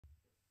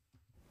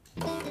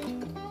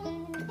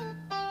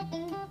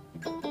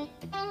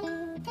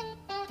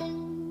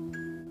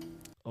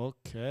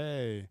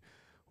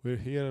We're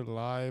here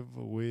live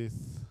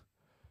with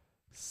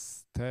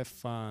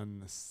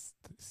Stefan.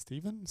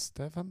 Stefan.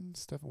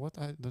 What?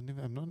 I don't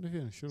even. I'm not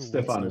even sure what's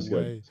Stefan the is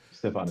good. way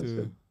Stefan is to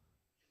good.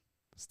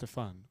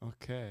 Stefan.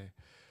 Okay.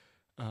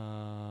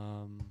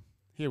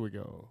 Here we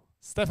go.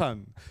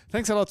 Stefan,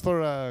 thanks a lot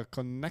for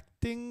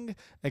connecting.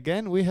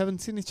 Again, we haven't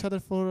seen each other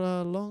for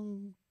a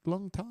long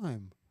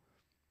time.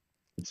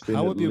 It's been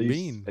How at have you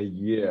least been? a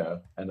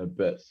year and a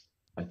bit.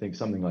 I think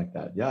something like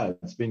that. Yeah,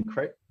 it's been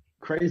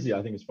crazy.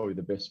 I think it's probably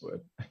the best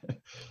word.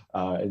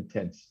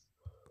 Intense.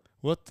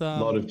 What A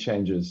lot um of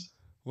changes.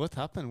 what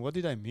happened? What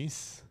did I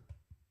miss?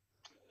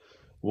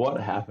 What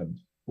happened?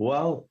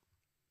 Well,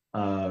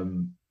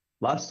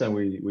 last time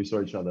we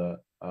saw each other,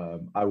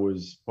 I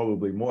was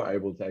probably more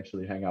able to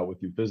actually hang out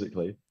with you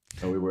physically,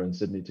 and we were in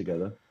Sydney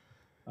together.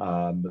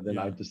 But then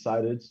I Yeah.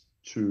 decided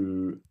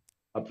to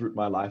uproot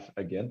my life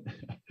again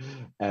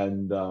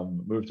and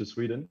move to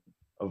Sweden,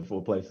 of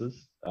all places,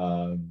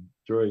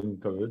 during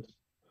COVID,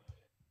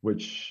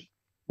 which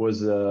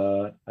was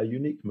a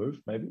unique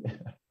move, maybe,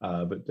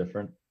 a bit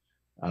different.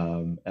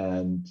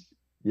 And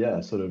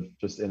yeah, sort of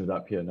just ended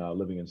up here now,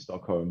 living in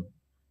Stockholm,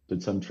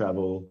 did some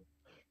travel,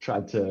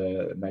 tried to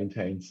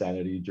maintain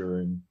sanity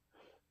during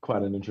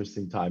quite an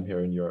interesting time here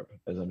in Europe,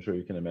 as I'm sure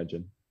you can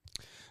imagine.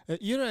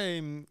 You're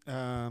a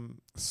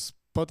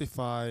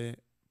Spotify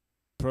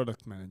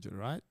product manager,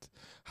 right?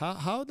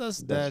 How does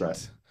That's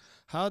right.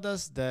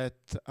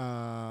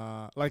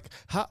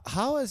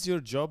 how has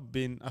your job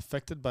been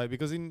affected by,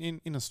 because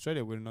in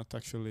Australia we're not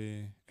actually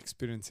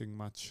experiencing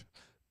much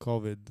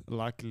COVID,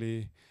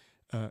 luckily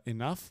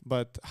enough,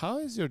 but how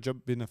has your job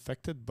been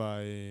affected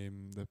by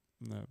the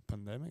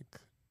pandemic?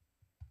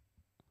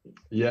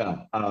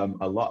 Yeah,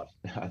 a lot,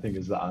 I think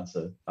is the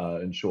answer,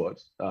 in short.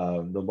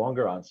 The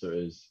longer answer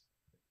is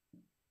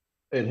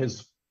it has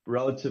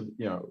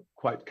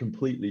quite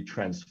completely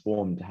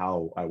transformed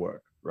how I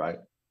work, right?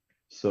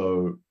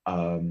 So,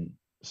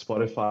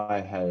 Spotify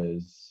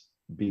has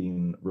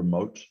been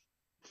remote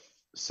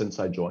since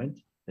I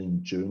joined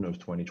in June of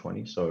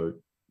 2020, so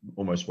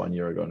almost 1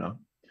 year ago now.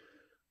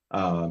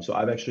 So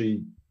I've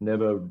actually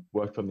never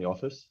worked from the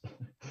office.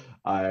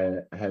 I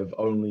have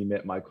only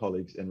met my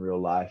colleagues in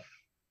real life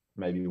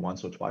maybe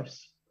once or twice.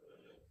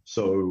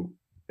 So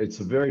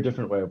it's a very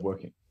different way of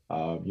working.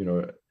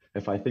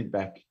 If I think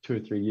back 2 or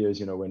 3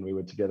 years, when we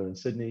were together in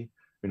Sydney,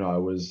 I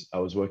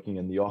was working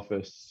in the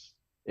office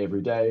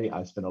every day.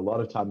 I spent a lot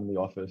of time in the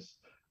office.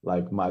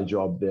 Like my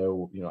job there,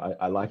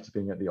 I liked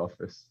being at the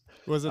office.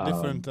 It was a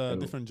And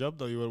different job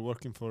though. You were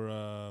working for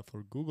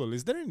Google.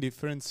 Is there any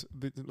difference?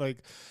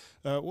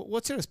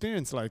 What's your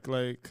experience like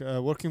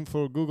working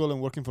for Google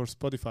and working for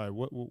Spotify?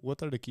 What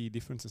are the key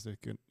differences that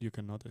you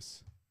can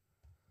notice?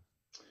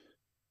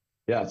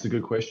 yeah, it's a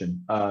good question.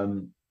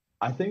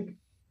 I think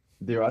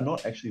there are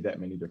not actually that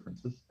many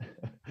differences.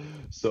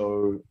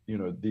 So,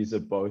 these are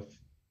both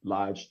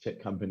large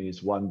tech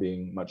companies, one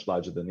being much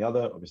larger than the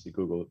other. Obviously,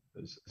 Google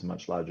is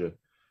much larger.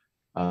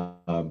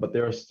 But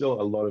there are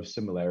still a lot of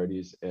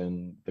similarities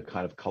in the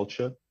kind of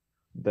culture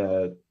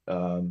that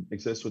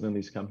exists within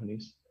these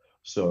companies.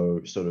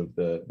 So, sort of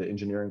the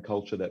engineering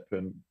culture that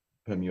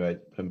permeate,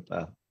 perm,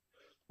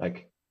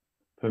 like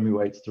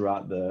permeates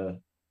throughout the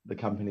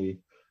company,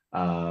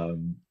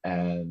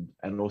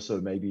 and also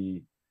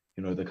maybe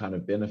the kind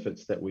of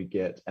benefits that we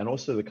get, and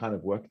also the kind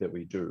of work that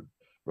we do,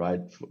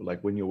 right?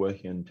 Like when you're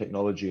working in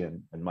technology,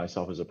 and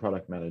myself as a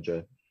product manager,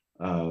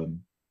 um,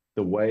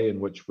 the way in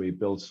which we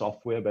build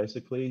software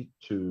basically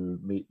to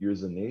meet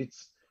user needs,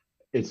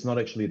 it's not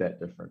actually that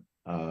different.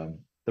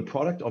 The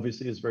product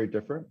obviously is very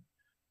different,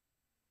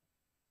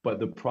 but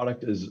the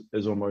product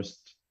is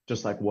almost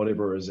just like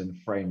whatever is in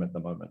frame at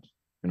the moment.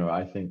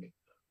 I think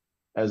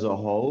as a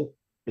whole,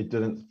 it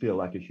didn't feel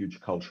like a huge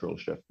cultural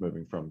shift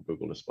moving from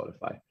Google to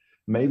Spotify.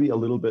 Maybe a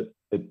little bit,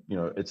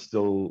 it's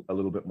still a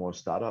little bit more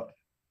startup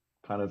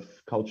kind of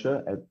culture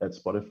at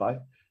Spotify.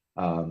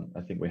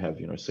 I think we have,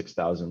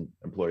 6,000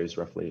 employees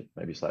roughly,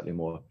 maybe slightly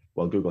more,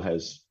 while Google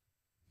has,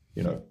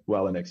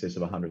 well in excess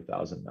of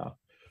 100,000 now.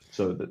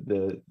 So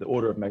the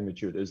order of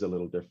magnitude is a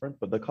little different,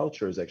 but the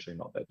culture is actually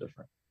not that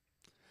different.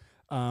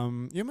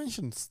 You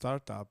mentioned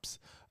startups.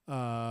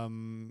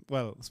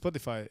 Well,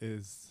 Spotify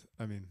is,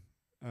 I mean,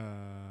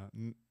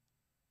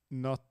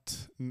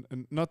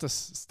 not a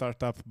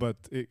startup, but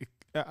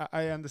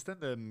I understand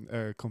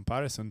the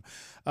comparison.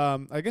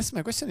 I guess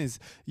my question is,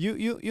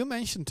 you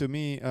mentioned to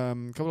me a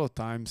couple of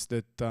times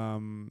that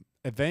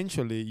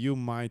eventually you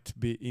might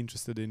be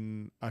interested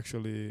in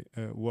actually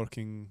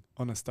working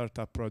on a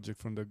startup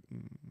project from the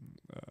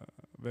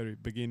very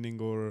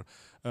beginning, or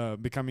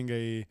becoming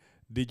a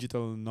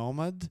digital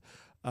nomad,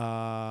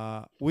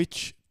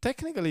 which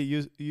technically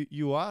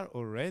you are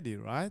already,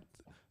 right?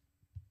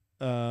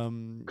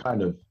 Um,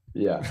 Kind of,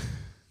 yeah.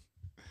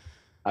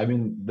 I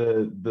mean,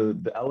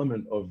 the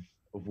element of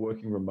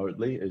working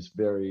remotely is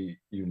very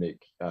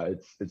unique.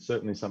 It's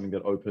certainly something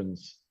that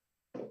opens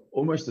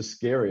almost a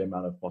scary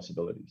amount of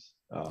possibilities.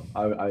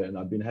 And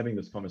I've been having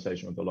this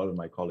conversation with a lot of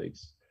my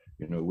colleagues.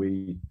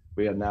 We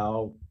are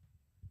now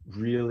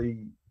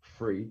really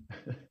free.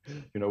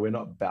 We're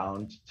not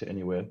bound to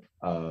anywhere.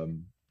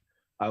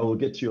 I will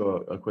get to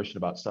a question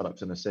about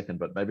startups in a second,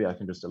 but maybe I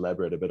can just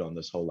elaborate a bit on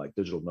this whole like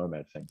digital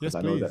nomad thing, because Yes,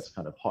 I know please. that's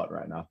kind of hot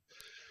right now.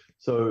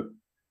 So,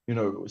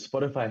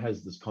 Spotify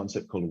has this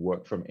concept called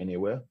work from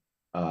anywhere,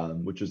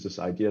 which is this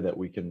idea that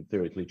we can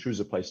theoretically choose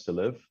a place to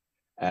live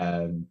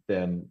and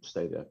then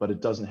stay there. But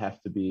it doesn't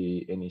have to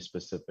be any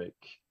specific,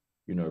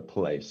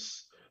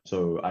 place.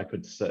 So I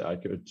could,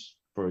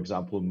 for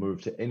example,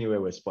 move to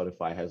anywhere where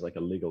Spotify has like a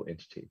legal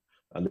entity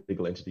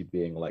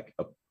being like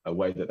a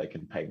way that they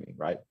can pay me,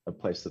 right? A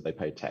place that they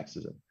pay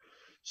taxes in.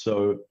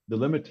 So the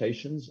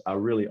limitations are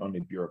really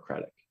only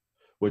bureaucratic,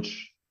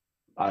 which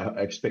I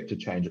expect to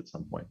change at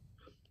some point.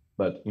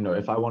 But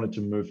if I wanted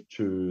to move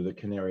to the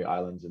Canary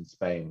Islands in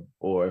Spain,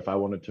 or if I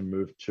wanted to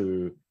move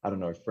to, I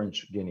don't know,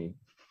 French Guinea,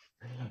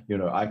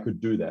 I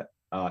could do that.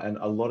 And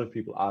a lot of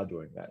people are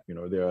doing that.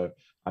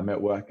 I'm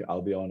at work,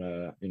 I'll be on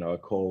a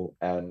call,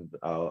 and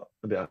I'll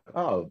be like,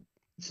 oh,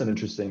 it's an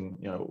interesting,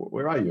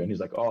 where are you? And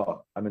he's like,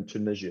 oh, I'm in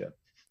Tunisia.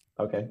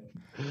 Okay.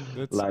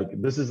 That's Like,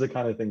 this is the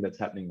kind of thing that's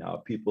happening now.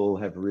 People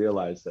have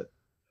realized that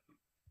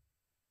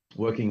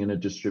working in a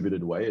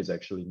distributed way is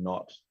actually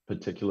not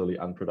particularly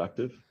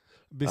unproductive.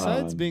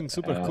 besides being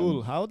super cool.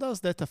 And How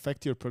does that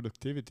affect your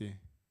productivity?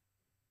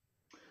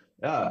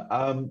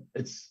 yeah,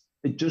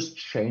 it just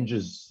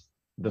changes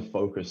the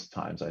focus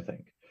times, I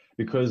think,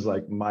 because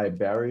like my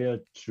barrier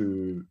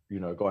to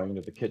going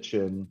into the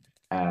kitchen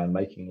and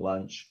making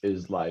lunch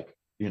is like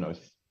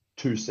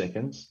 2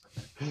 seconds.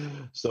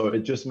 So it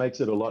just makes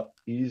it a lot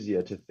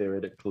easier to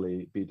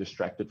theoretically be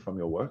distracted from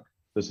your work.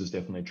 This is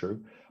definitely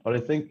true. But I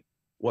think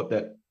what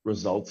that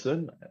results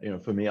in,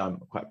 for me, I'm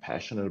quite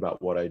passionate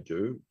about what I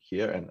do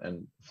here,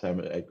 and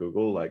same at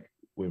Google, like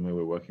when we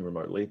were working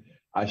remotely,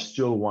 I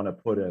still want to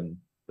put in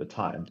the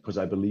time because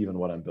I believe in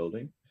what I'm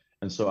building.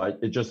 And so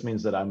it just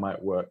means that I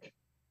might work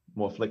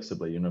more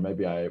flexibly.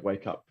 Maybe I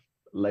wake up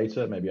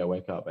later, maybe I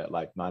wake up at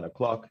like 9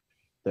 o'clock,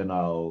 then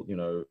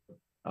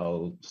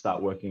I'll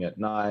start working at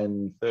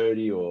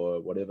 9:30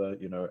 or whatever,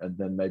 and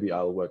then maybe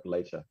I'll work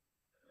later,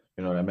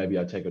 and maybe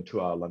I take a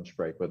 2-hour lunch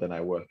break, but then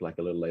I work like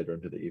a little later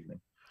into the evening.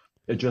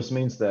 It just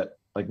means that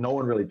like no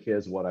one really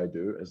cares what I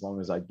do as long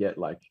as I get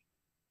like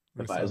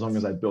as long Results.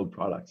 as I build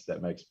products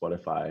that make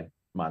Spotify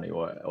money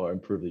or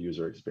improve the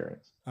user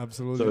experience.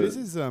 Absolutely. So This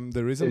is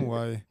the reason it,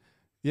 why.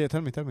 Yeah,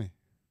 tell me, tell me.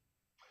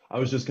 I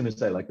was just going to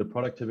say, like the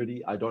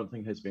productivity, I don't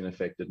think has been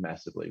affected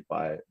massively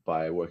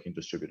by working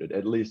distributed,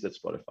 at least at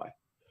Spotify.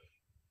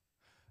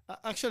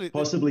 Actually,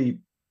 Possibly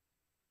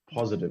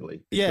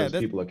positively yeah,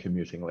 because people are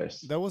commuting less.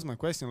 that was my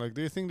question. Like,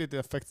 do you think that it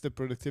affects the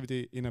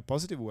productivity in a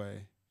positive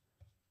way?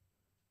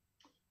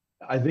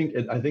 I think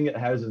it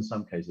has in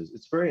some cases.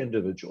 It's very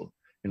individual.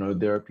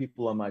 There are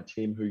people on my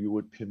team who you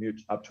would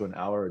commute up to an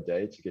hour a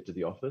day to get to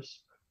the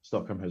office.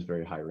 Stockholm has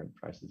very high rent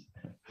prices.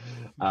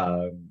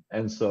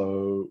 And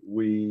so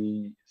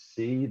we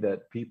see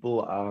that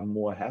people are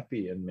more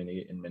happy in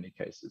many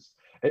cases.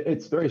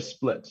 It's very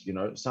split.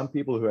 Some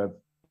people who have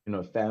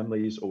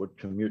families or would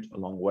commute a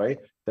long way,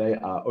 they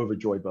are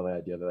overjoyed by the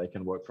idea that they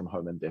can work from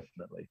home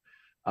indefinitely.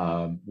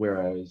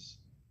 Whereas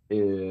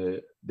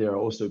there are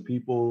also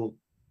people,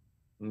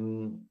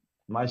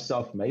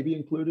 myself maybe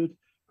included,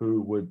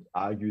 who would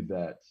argue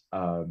that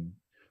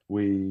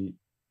we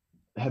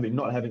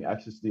not having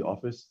access to the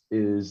office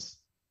is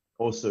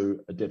also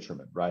a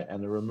detriment, right?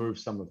 And it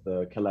removes some of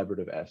the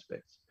collaborative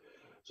aspects.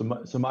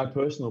 So my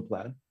personal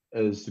plan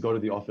is to go to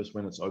the office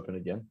when it's open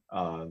again,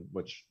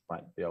 which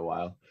might be a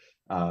while,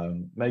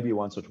 maybe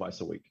once or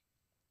twice a week,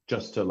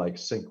 just to like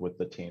sync with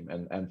the team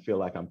and feel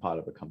like I'm part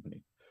of a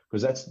company.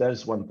 Because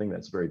that's one thing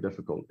that's very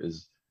difficult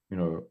is,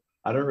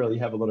 I don't really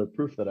have a lot of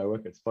proof that I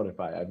work at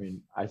Spotify. I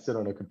mean, I sit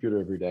on a computer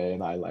every day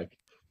and I like,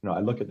 I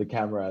look at the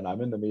camera and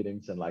I'm in the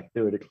meetings and like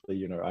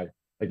theoretically,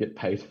 I get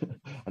paid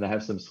and I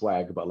have some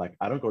swag, but like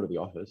I don't go to the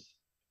office,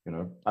 I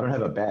don't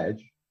have a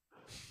badge,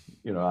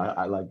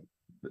 I like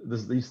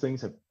these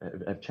things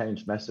have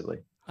changed massively.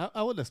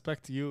 I would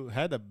expect you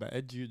had a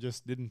badge, you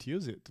just didn't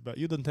use it, but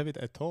you don't have it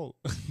at all.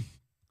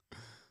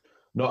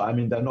 No, I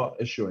mean they're not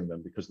issuing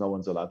them because no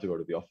one's allowed to go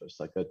to the office.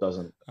 Like that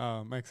doesn't.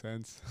 Makes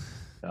sense.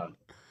 Yeah.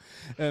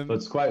 So um,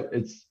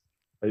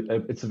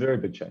 it's a very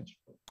big change.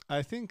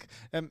 I think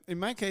in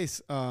my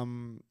case,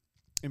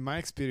 in my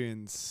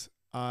experience,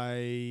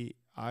 I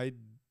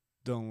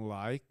don't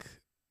like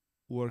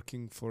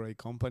working for a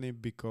company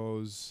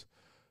because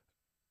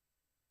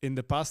in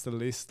the past at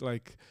least,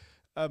 like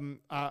um,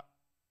 I,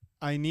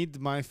 I need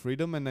my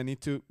freedom and I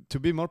need to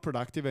be more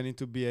productive. I need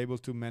to be able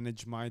to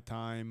manage my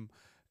time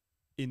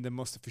in the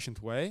most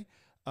efficient way.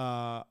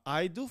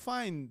 I do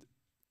find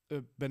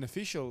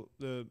beneficial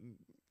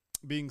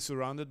being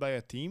surrounded by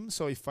a team.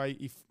 So if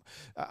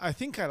I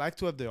think I like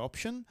to have the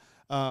option.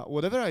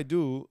 Whatever I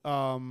do,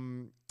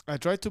 I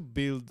try to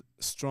build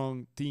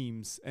strong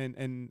teams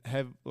and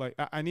have like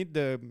I need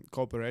the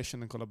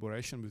cooperation and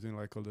collaboration between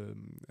like all the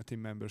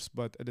team members,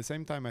 but at the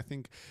same time I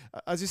think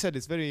as you said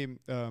it's very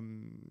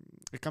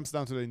it comes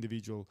down to the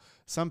individual.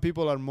 Some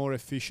people are more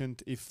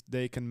efficient if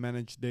they can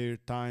manage their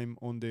time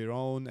on their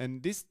own,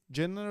 and this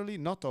generally,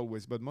 not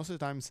always, but most of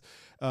the times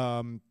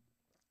um,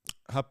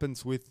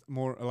 happens with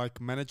more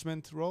like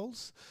management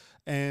roles,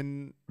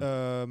 and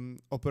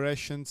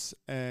operations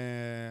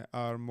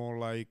are more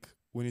like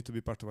we need to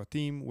be part of a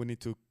team, we need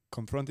to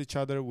confront each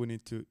other, we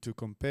need to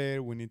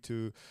compare, we need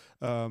to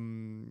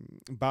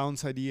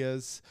bounce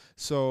ideas,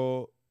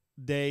 so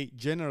they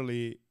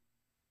generally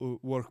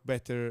work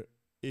better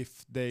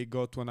if they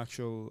go to an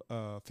actual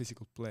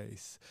physical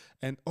place.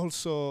 And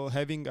also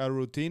having a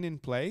routine in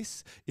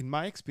place, in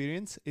my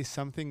experience, is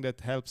something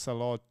that helps a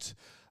lot.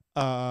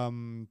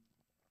 um,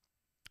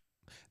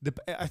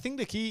 I think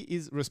the key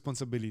is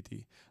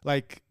responsibility.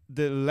 Like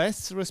the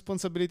less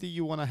responsibility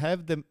you want to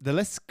have, the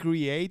less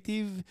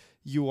creative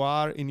you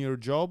are in your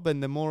job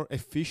and the more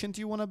efficient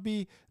you want to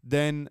be,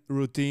 then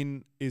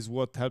routine is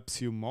what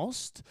helps you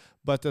most.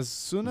 But as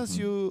soon as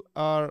Hmm. you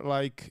are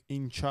like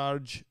in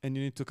charge and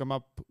you need to come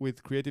up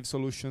with creative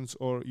solutions,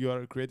 or you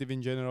are creative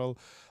in general,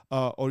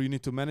 or you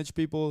need to manage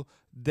people,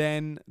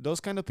 then those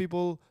kind of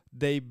people,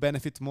 they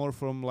benefit more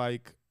from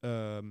like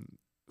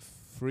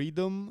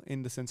freedom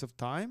in the sense of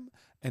time,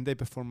 and they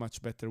perform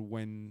much better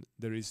when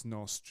there is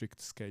no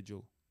strict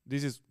schedule.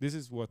 This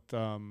is what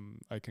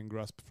I can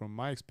grasp from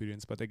my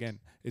experience, but again,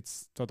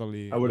 it's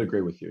totally I would like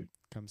agree with you.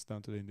 comes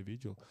down to the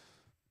individual.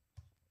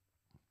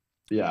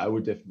 Yeah, I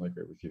would definitely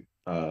agree with you.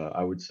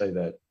 I would say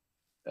that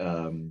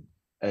um,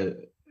 uh,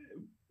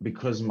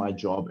 because my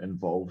job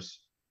involves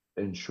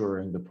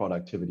ensuring the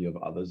productivity of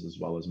others as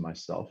well as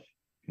myself.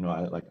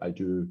 I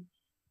do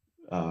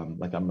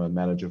like I'm a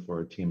manager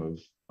for a team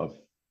of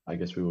I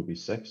guess we will be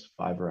six,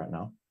 five right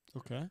now,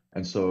 Okay.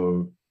 and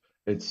so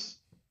it's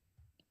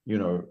you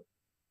know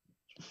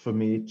for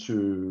me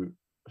to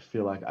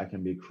feel like I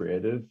can be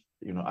creative.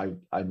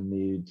 I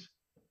need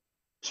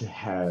to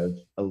have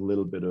a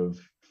little bit of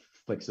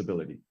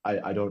flexibility.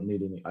 I don't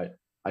need any.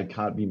 I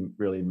can't be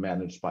really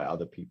managed by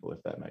other people,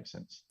 if that makes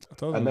sense. And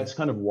Totally. that's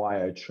kind of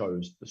why I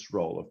chose this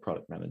role of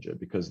product manager,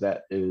 because that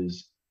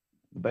is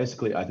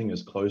basically, I think,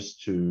 as close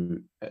to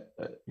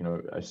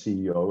a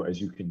CEO as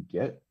you can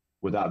get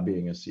without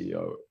being a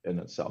CEO in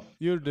itself.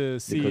 You're the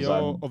Because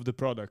CEO I'm of the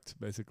product,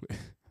 basically,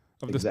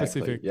 of the exactly,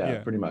 specific. yeah,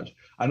 Yeah. pretty much.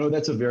 I know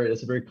that's a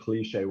very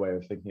cliche way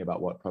of thinking about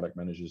what product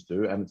managers do,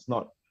 and it's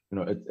not.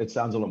 It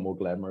sounds a lot more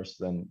glamorous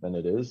than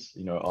it is.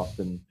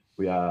 Often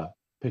we are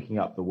picking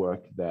up the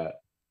work that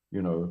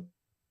you know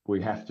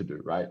we have to do,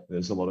 right?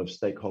 There's a lot of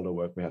stakeholder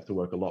work. We have to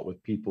work a lot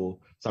with people.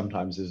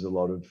 Sometimes there's a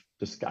lot of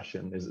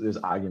discussion. There's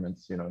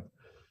arguments.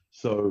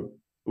 So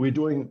we're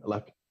doing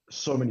like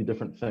so many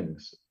different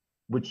things,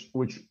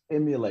 which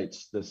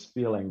emulates this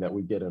feeling that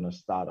we get in a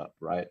startup,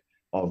 right?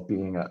 Of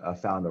being a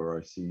founder or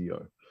a CEO.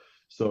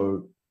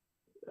 So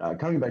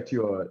coming back to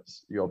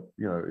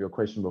your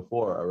question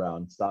before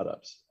around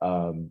startups,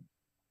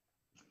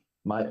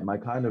 my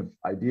kind of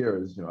idea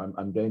is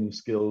I'm gaining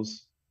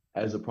skills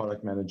as a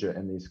product manager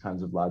in these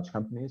kinds of large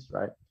companies,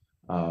 right?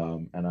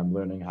 And I'm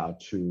learning how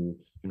to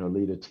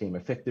lead a team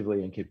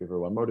effectively and keep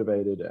everyone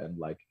motivated and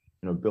like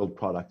build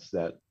products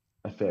that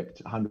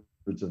affect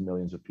hundreds of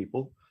millions of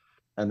people.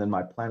 And then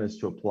my plan is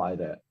to apply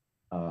that.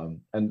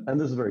 And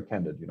this is very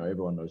candid.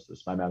 Everyone knows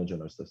this. My manager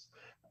knows this.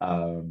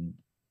 Um,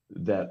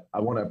 that I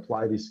want to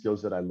apply these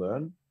skills that I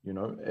learn,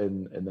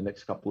 in the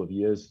next couple of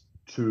years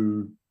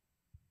to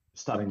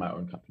starting my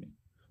own company.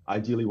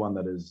 Ideally, one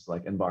that is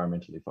like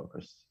environmentally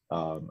focused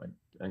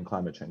and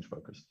climate change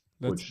focused,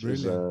 That's which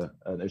is brilliant.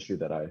 an issue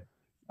that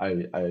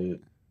I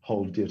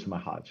hold dear to my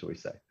heart, shall we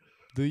say?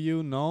 Do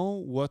you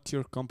know what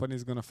your company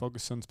is going to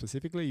focus on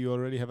specifically? You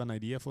already have an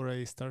idea for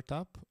a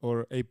startup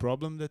or a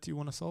problem that you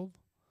want to solve?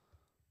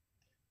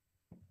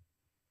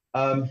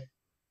 Um,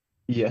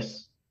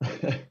 Yes.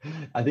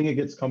 I think it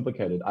gets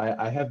complicated.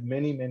 I have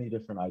many, many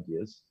different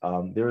ideas.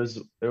 There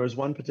is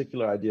one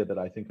particular idea that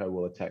I think I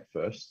will attack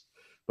first.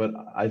 But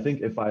I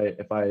think if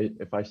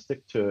I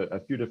stick to a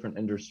few different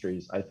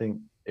industries, I think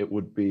it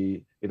would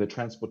be either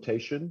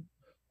transportation,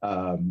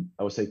 I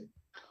would say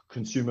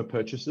consumer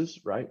purchases,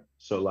 right?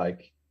 So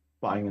like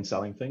buying and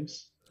selling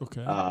things.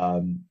 Okay.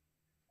 Um,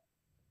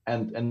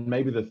 and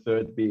maybe the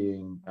third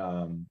being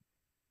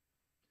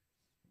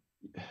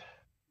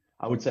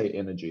I would say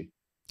energy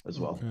as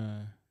well.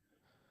 Okay.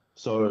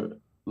 So,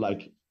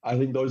 like, I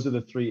think those are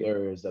the three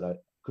areas that I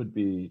could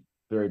be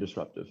very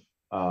disruptive.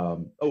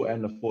 Oh,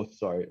 and the fourth,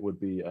 sorry, would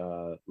be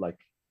like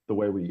the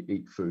way we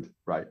eat food,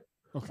 right?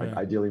 Like, Okay.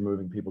 ideally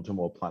moving people to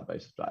more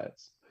plant-based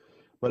diets.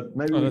 But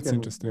maybe Oh, we that's can,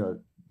 interesting.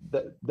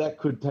 that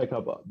could take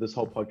up this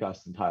whole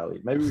podcast entirely.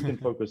 Maybe we can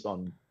focus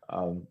on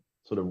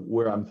sort of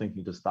where I'm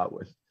thinking to start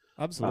with.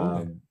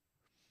 Absolutely. Um,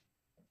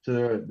 so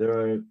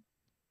there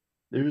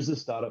is a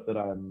startup that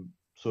I'm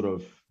sort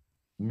of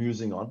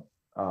musing on.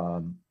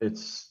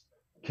 It's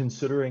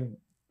considering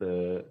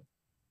the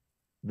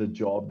the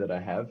job that I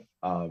have,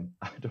 I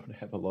don't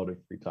have a lot of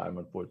free time,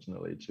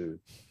 unfortunately,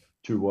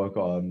 to work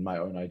on my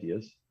own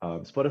ideas.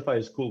 Spotify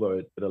is cool though;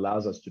 it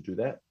allows us to do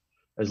that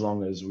as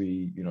long as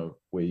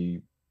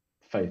we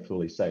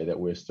faithfully say that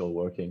we're still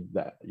working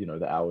that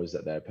the hours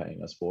that they're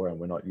paying us for, and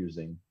we're not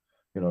using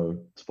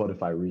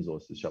Spotify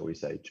resources, shall we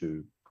say,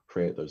 to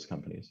create those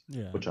companies,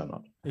 Yeah, which are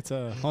not. it's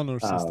a honor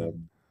system.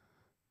 Um,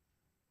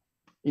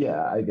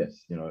 yeah, I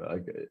guess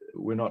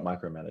we're not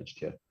micromanaged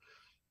here.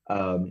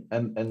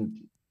 And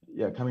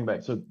yeah, coming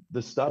back, so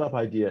the startup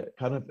idea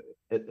kind of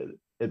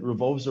it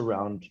revolves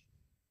around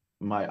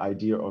my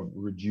idea of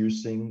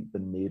reducing the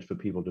need for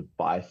people to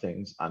buy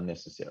things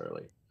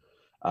unnecessarily,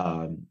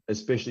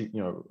 especially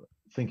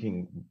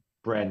thinking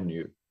brand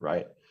new,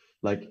 right?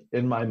 Like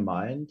in my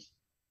mind,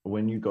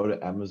 when you go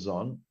to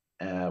Amazon,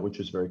 which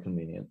is very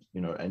convenient,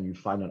 and you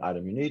find an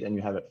item you need and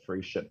you have it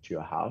free shipped to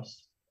your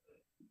house,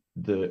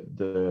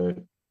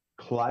 the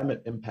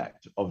climate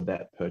impact of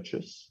that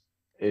purchase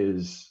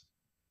is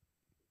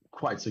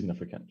quite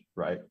significant,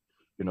 right?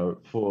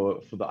 For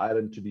the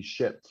item to be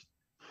shipped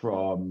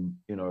from,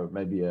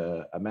 maybe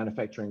a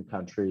manufacturing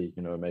country,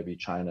 maybe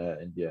China,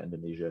 India,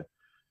 Indonesia,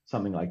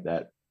 something like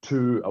that,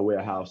 to a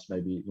warehouse,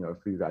 maybe,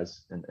 for you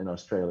guys in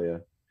Australia,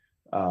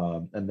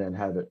 and then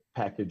have it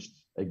packaged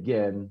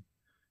again,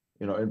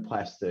 in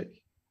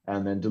plastic,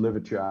 and then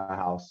delivered to our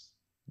house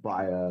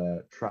by a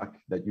truck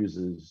that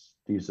uses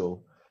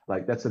diesel.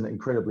 Like that's an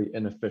incredibly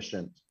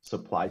inefficient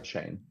supply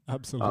chain.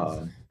 Absolutely.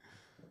 Um,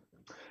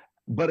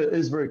 but it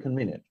is very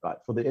convenient, right?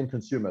 For the end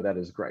consumer, that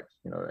is great.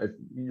 If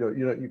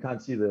you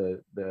can't see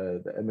the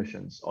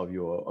emissions of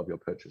your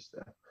purchase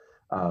there.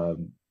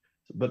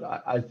 But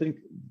I think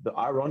the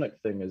ironic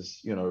thing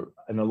is,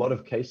 in a lot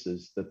of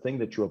cases, the thing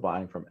that you're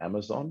buying from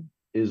Amazon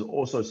is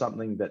also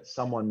something that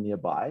someone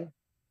nearby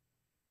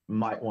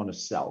might want to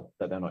sell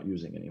that they're not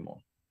using anymore.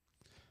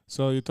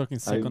 So you're talking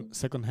I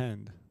second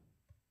hand.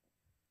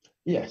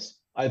 Yes,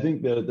 I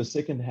think the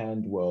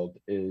secondhand world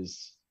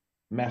is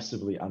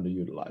massively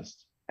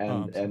underutilized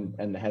Oh, and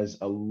absolutely. has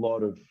a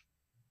lot of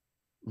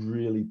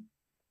really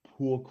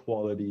poor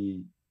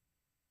quality.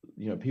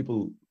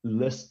 People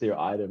list their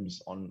items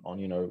on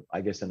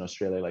I guess in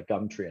Australia like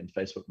Gumtree and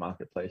Facebook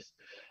Marketplace,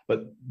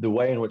 but the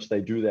way in which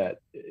they do that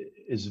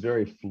is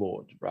very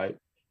flawed, right?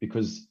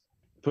 Because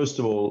first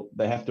of all,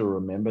 they have to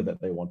remember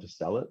that they want to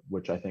sell it,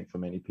 which I think for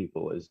many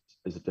people is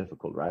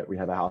difficult, right? We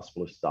have a house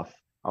full of stuff,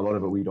 a lot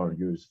of it we don't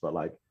use, but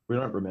like we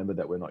don't remember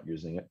that we're not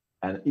using it.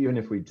 And even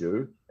if we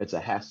do, it's a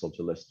hassle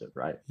to list it,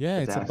 right?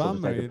 Yeah, It's a it's a hassle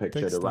to bummer. take a It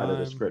picture, takes to write a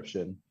time.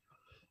 description,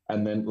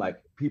 and then like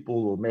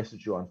people will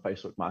message you on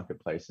Facebook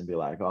Marketplace and be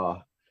like,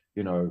 oh,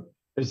 you know,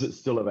 is it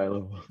still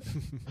available?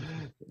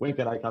 When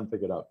can I come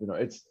pick it up?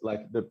 It's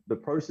like the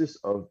process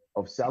of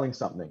selling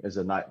something is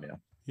a nightmare,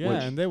 Yeah,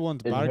 and which they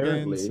want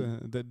bargains.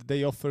 inherently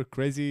They offer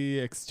crazy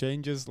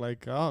exchanges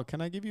like, oh, can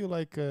I give you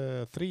like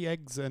 3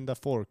 eggs and a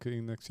fork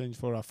in exchange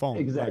for a phone?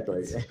 Like exactly.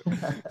 it's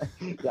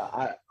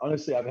Yeah,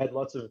 honestly I've had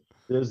lots of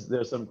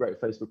there's some great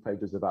Facebook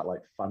pages about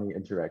like funny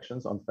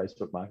interactions on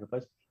Facebook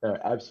Marketplace.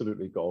 They're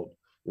absolutely gold.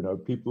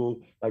 People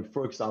like,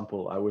 for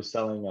example, I was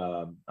selling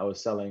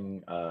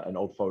an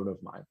old phone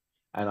of mine,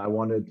 and I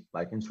wanted,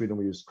 like in Sweden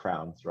we use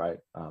crowns, right,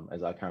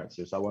 as our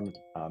currency. So I wanted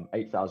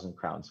 8,000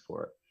 crowns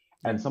for it,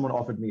 yeah, and someone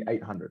offered me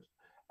 800,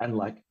 and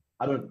like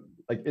I don't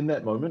like in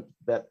that moment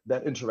that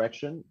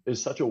interaction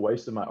is such a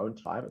waste of my own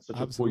time. It's such a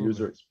poor absolutely.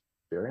 user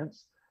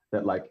experience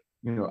that like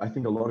I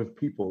think a lot of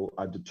people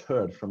are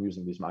deterred from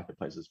using these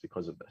marketplaces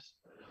because of this.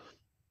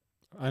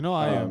 I know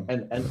I am.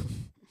 And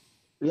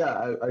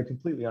yeah, I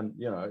completely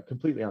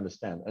completely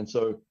understand. And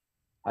so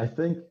I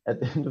think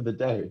at the end of the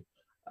day,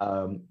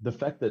 the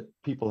fact that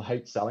people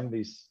hate selling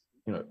these,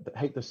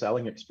 hate the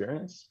selling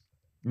experience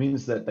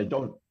means that they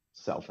don't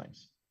sell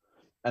things.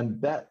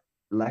 And that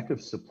lack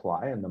of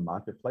supply in the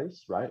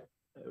marketplace, right?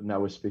 Now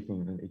we're speaking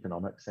in an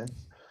economic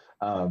sense.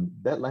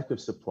 That lack of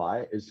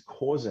supply is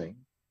causing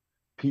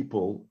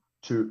people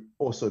to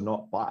also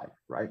not buy,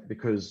 right?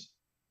 Because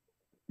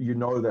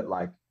that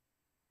like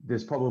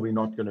there's probably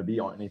not going to be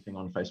anything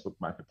on Facebook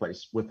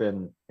Marketplace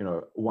within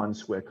 1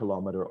 square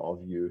kilometer of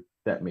you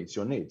that meets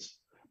your needs.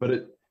 But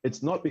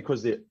it's not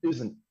because there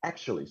isn't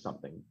actually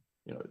something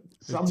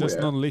It's just not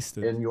somewhere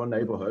listed. in your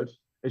neighborhood.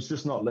 It's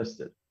just not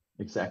listed.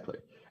 Exactly.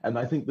 And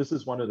I think this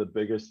is one of the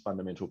biggest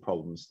fundamental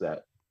problems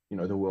that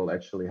the world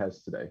actually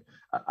has today.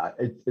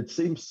 It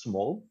seems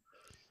small,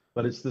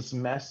 but it's this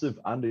massive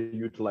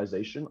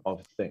underutilization of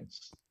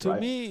things,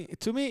 right?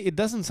 To me it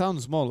doesn't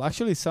sound small.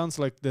 Actually it sounds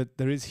like that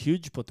there is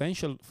huge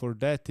potential for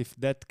that if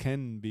that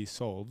can be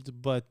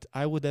solved, but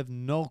I would have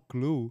no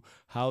clue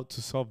how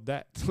to solve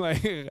that.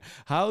 Like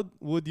how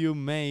would you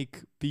make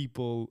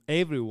people,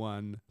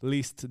 everyone,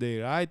 list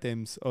their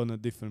items on a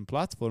different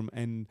platform,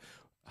 and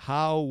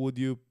how would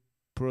you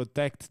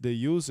protect the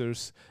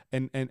users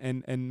and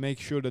make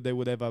sure that they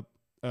would have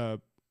a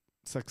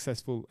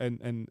successful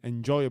and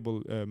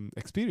enjoyable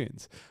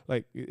experience?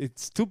 Like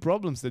it's two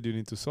problems that you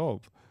need to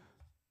solve,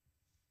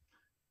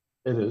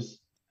 It is.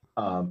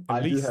 at I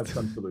do least. have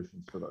some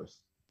solutions for those.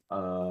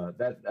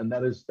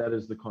 That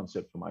is the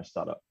concept for my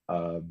startup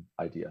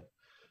idea,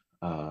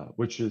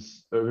 which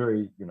is a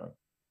very,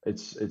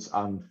 it's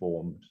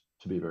unformed,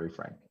 to be very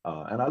frank.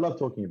 And I love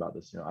talking about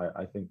this.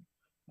 I think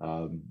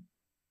um,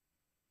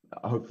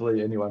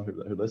 hopefully anyone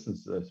who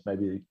listens to this,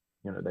 maybe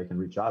they can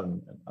reach out,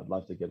 and I'd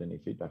love to get any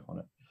feedback on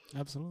it.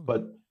 Absolutely.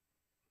 But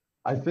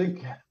I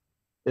think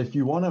if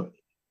you want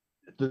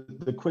to,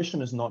 the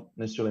question is not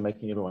necessarily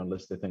making everyone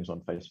list their things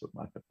on Facebook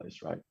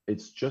Marketplace, right?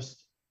 It's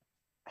just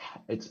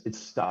it's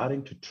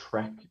starting to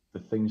track the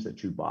things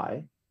that you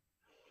buy,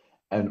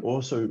 and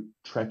also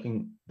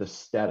tracking the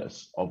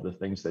status of the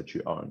things that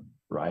you own,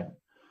 right?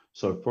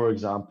 So for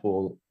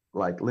example,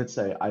 like let's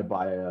say I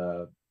buy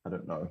I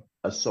don't know,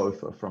 a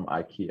sofa from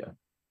IKEA.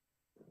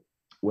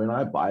 When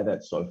I buy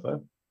that sofa,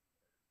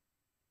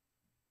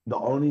 the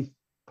only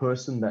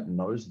person that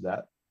knows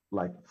that,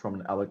 like from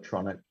an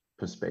electronic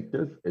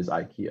perspective, is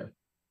IKEA,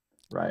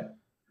 right?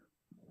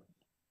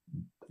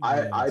 I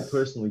Yes.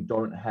 personally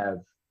don't have,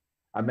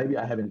 maybe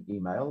I have an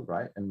email,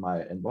 right, in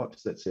my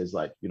inbox that says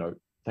like,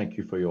 thank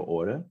you for your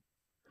order,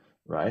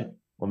 right?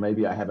 Or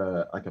maybe I have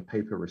a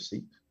paper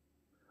receipt,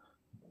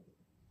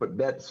 but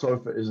that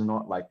sofa is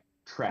not like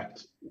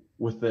tracked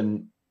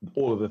within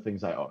all of the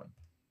things I own.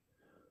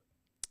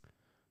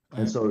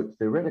 And I so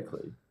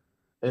theoretically,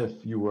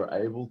 if you were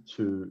able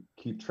to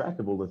keep track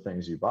of all the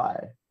things you buy,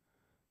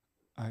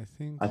 I I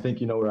think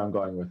think you know where I'm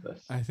going with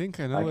this. I think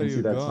I know I where can see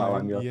you're that smile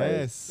on going. your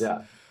face. Yes.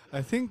 Yeah.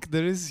 I think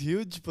there is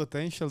huge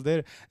potential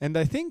there. And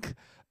I think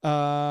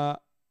uh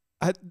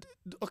I,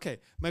 okay,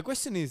 my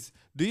question is,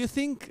 do you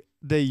think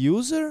the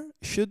user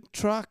should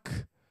track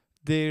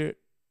their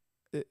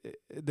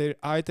their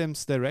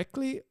items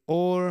directly,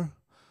 or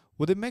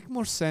would it make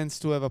more sense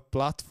to have a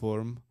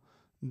platform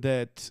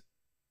that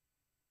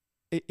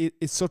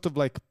it's sort of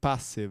like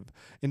passive,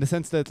 in the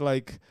sense that,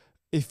 like,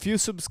 if you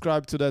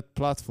subscribe to that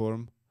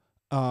platform,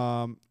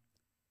 um,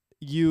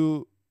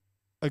 you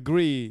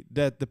agree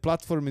that the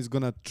platform is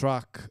going to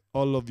track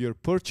all of your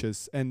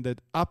purchase, and that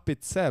app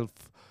itself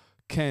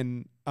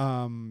can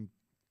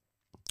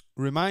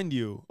remind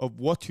you of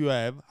what you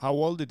have, how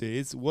old it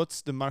is,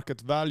 what's the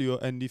market value,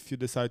 and if you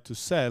decide to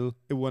sell,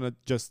 it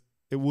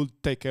will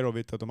take care of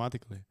it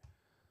automatically.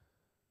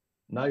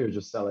 Now you're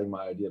just selling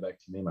my idea back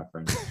to me, my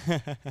friend.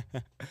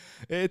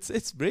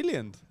 It's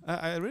brilliant.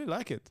 I really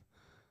like it.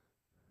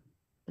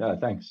 Yeah,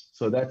 thanks.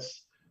 So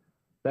that's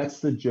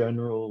the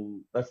general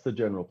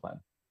plan.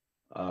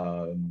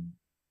 Um,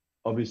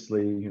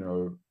 Obviously,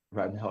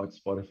 right now at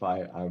Spotify,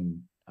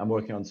 I'm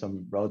working on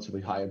some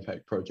relatively high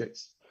impact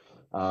projects,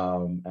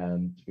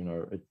 and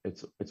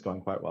it's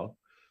going quite well.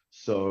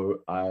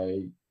 So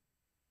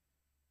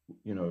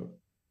you know,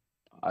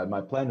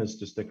 my plan is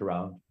to stick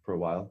around for a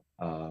while.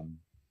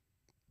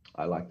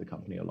 I like the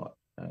company a lot,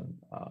 and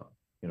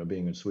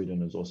being in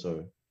Sweden is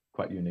also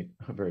quite unique,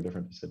 very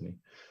different to Sydney.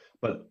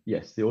 But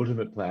yes, the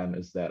ultimate plan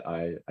is that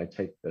I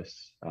take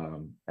this,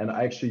 and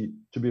I actually,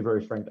 to be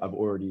very frank, I've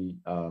already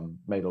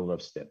made a lot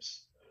of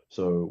steps.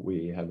 So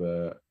we have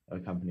a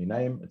company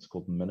name. It's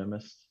called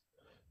Minimist,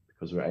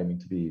 because we're aiming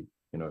to be,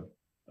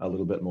 a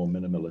little bit more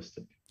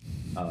minimalistic.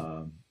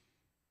 Um,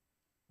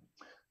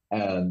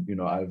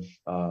 and I've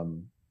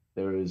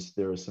there is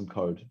some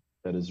code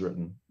that is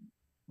written.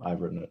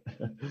 I've written it.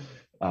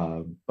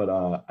 But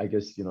I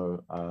guess,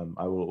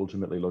 I will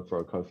ultimately look for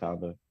a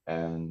co-founder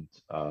and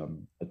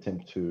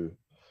attempt to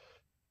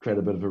create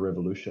a bit of a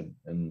revolution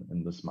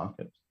in this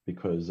market,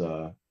 because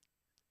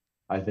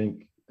I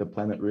think the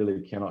planet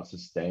really cannot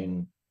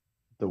sustain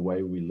the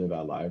way we live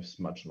our lives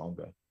much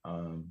longer.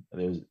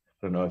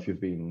 I don't know if you've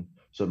been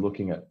sort of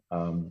looking at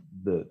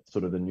the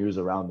sort of the news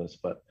around us,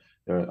 but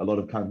there are a lot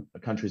of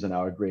countries are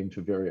now agreeing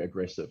to very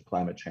aggressive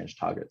climate change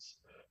targets,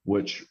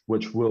 which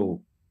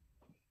will,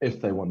 if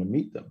they want to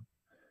meet them,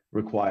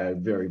 require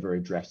very,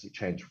 very drastic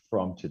change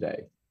from today.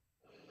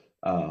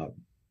 Uh,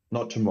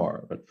 Not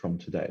tomorrow, but from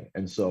today.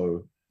 And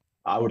so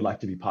I would like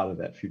to be part of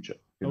that future.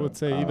 I would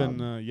say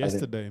even I think,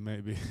 yesterday,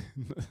 maybe.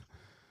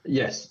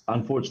 yes,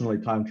 unfortunately,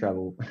 time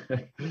travel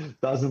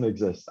doesn't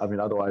exist. I mean,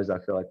 otherwise, I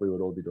feel like we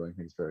would all be doing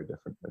things very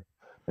differently.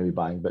 Maybe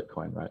buying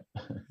Bitcoin, right?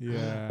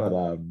 Yeah.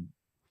 But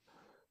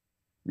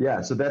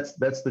yeah, so that's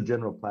the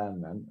general plan,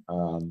 man.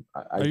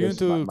 I Are you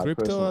guess into my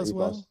crypto personal as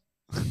well?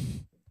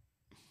 ethos.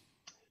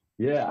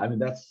 Yeah, I mean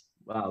that's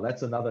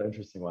another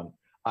interesting one.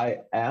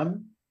 I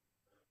am,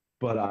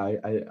 but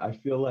I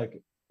feel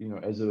like,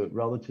 as a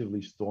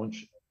relatively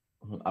staunch,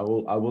 I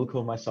will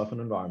call myself an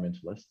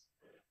environmentalist.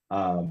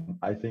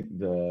 I think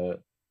the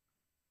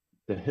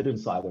hidden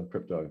side of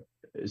crypto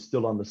is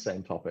still on the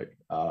same topic.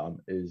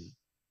 Is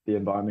the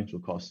environmental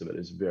cost of it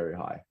is very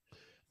high.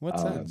 What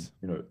Um, sense?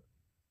 you know,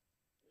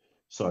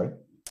 sorry,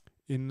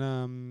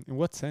 In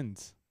what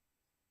sense?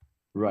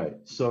 right.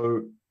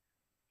 So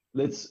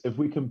if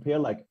we compare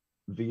like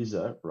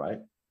Visa, right,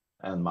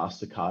 and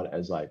MasterCard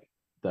as like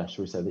should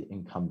we say, the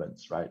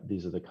incumbents, right?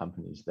 These are the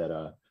companies that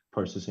are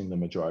processing the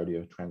majority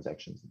of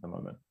transactions at the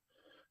moment.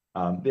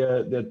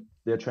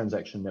 Their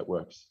transaction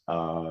networks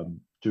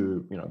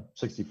do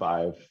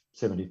 65,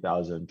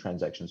 70,000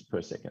 transactions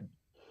per second.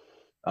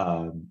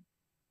 Um,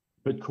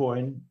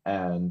 Bitcoin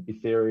and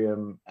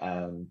Ethereum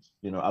and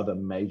other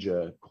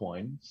major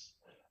coins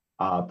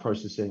are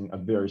processing a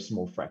very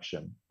small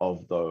fraction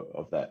of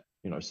that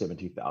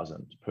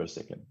 70,000 per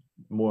second,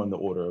 more in the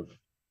order of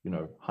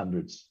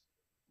hundreds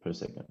per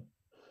second.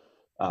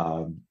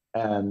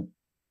 And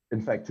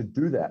in fact, to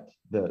do that,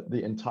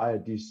 the entire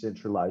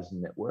decentralized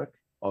network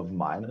of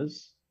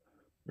miners,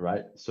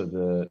 right? So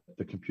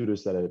the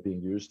computers that are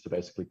being used to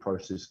basically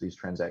process these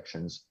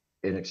transactions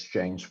in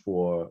exchange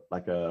for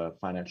like a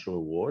financial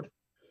reward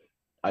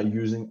are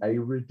using a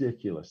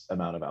ridiculous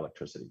amount of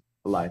electricity,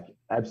 like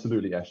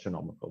absolutely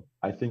astronomical.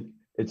 I think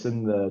it's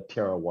in the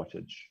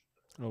terawattage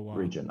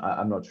region.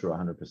 I'm not sure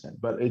 100%,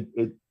 but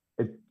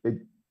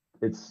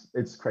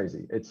it's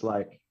crazy. It's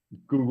like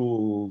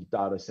Google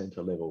data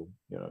center level,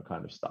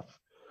 kind of stuff.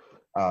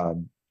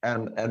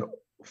 And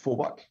for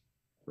what,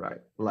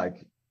 right?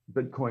 Like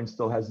Bitcoin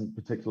still hasn't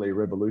particularly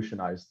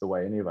revolutionized the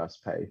way any of us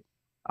pay.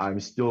 I'm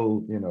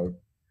still,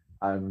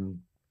 I'm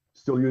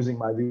still using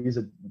my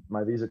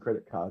Visa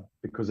credit card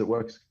because it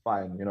works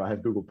fine. I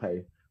have Google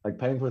Pay. Like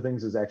paying for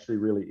things is actually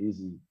really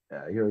easy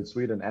here in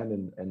Sweden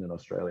and in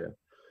Australia.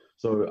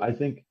 So I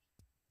think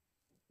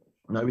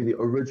maybe the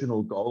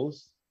original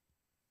goals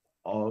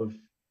of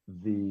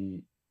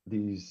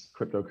these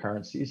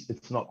cryptocurrencies,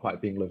 it's not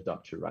quite being lived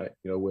up to, right?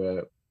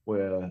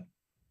 We're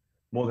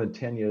more than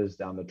 10 years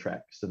down the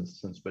track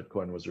since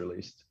Bitcoin was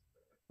released,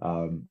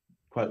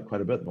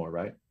 quite a bit more,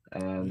 right?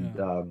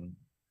 And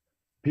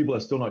people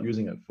are still not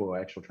using it for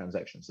actual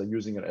transactions. They're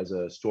using it as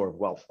a store of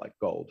wealth, like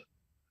gold,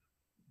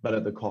 but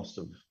at the cost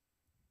of,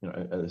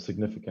 a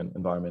significant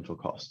environmental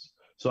cost.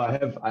 So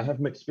I have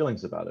mixed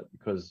feelings about it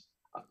because,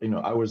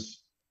 I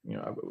was,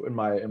 in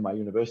my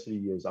university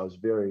years, I was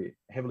very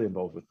heavily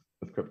involved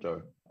with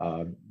crypto.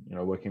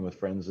 Working with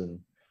friends and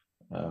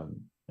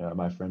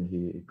my friend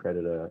he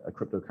created a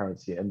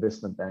cryptocurrency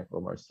investment bank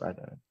almost, right?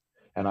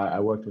 And I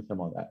worked with him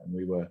on that, and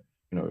we were,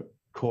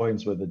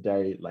 coins were the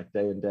day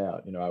in day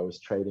out. I was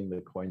trading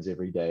the coins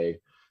every day,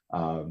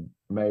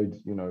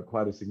 made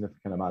quite a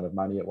significant amount of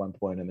money at one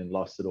point, and then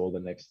lost it all the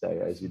next day,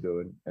 as you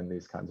do in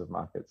these kinds of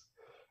markets.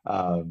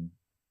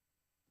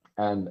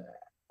 And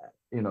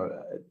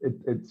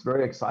it's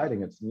very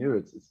exciting. It's new.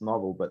 It's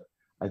novel, but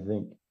I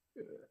think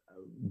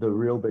the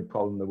real big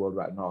problem in the world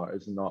right now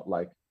is not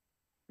like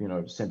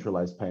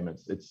centralized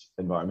payments. It's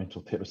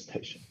environmental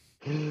devastation.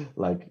 And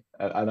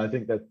I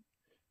think that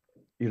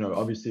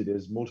obviously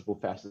there's multiple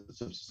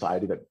facets of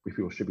society that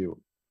people should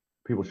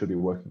be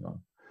working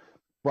on,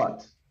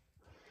 but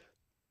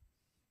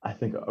I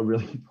think a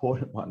really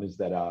important one is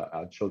that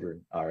our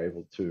children are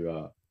able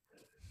to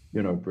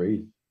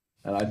breathe.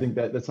 And I think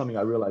that's something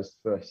I realized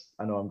first.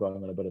 I know I'm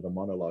going on a bit of a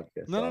monologue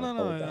here, so I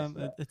apologize for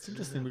that. It's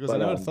interesting because I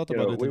But never thought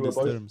about it in these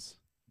terms.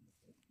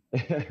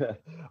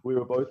 We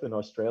were both in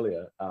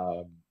Australia,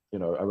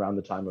 around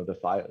the time of the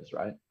fires,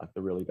 right? Like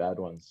the really bad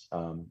ones.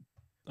 In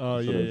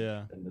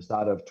the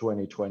start of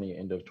 2020,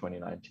 end of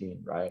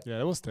 2019, right? Yeah,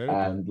 it was terrible.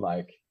 And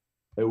like,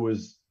 that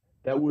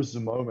was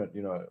the moment,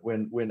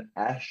 when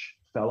ash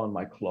fell on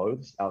my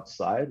clothes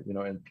outside,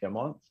 in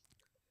Piedmont.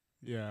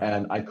 Yeah.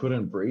 And I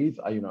couldn't breathe.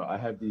 I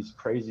have these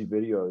crazy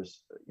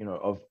videos,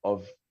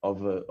 of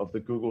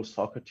the Google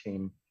soccer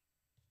team.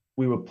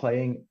 We were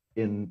playing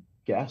in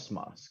gas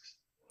masks,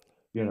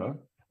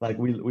 like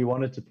we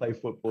wanted to play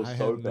football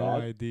so bad. I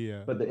have no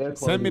idea. But the air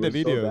quality Send me the was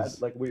videos.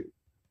 so bad.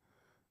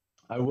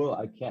 Like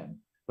I can.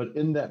 But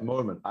in that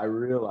moment, I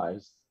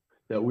realized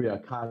that we are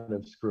kind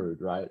of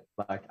screwed, right?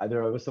 Like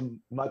there are some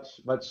much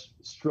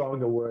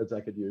stronger words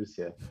I could use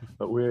here,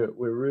 but we're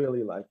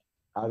really like,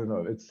 I don't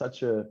know.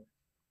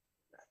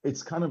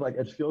 It's kind of like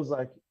it feels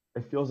like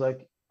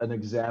an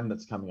exam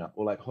that's coming up,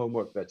 or like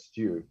homework that's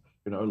due.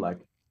 Like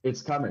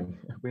it's coming.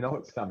 We know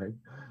it's coming,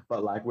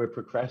 but like we're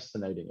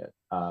procrastinating it.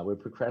 We're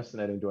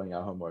procrastinating doing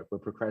our homework. We're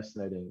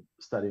procrastinating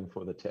studying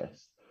for the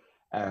test,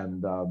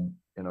 and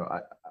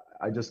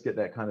I just get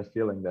that kind of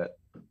feeling that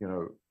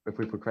if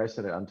we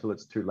procrastinate until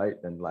it's too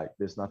late, then like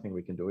there's nothing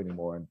we can do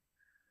anymore,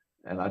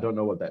 and I don't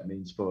know what that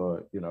means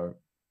for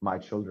my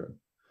children.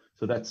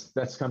 So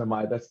that's kind of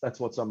that's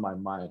what's on my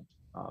mind,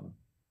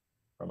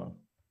 Ramon.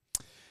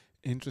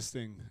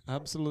 Interesting,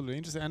 absolutely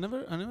interesting. I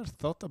never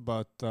thought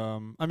about.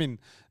 I mean,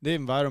 the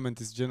environment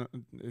is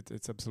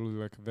it's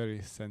absolutely like a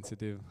very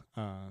sensitive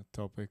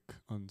topic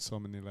on so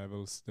many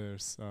levels.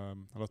 There's a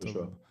lot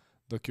of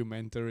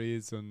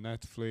documentaries on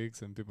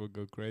Netflix, and people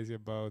go crazy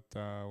about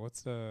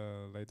what's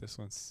the latest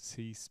one?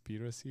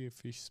 Seaspiracy,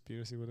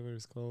 Fishspiracy, whatever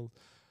it's called.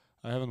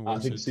 I haven't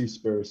watched it. I think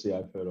Seaspiracy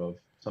I've heard of,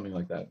 something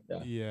like that.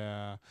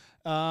 Yeah.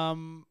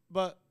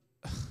 But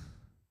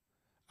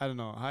I don't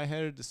know. I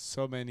heard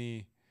so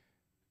many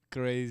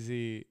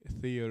crazy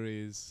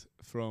theories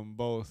from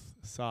both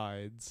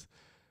sides,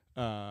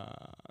 to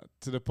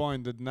the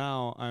point that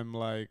now I'm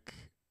like,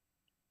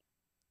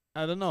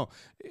 I don't know.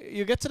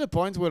 You get to the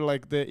point where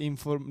like the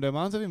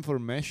amount of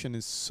information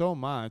is so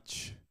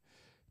much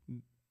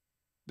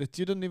that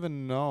you don't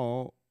even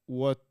know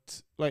what,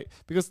 like,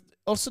 because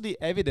also the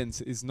evidence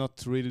is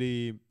not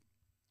really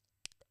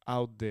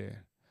out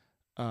there.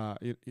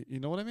 you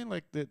know what I mean?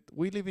 Like that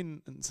we live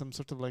in some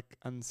sort of like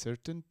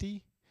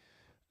uncertainty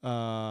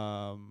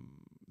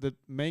that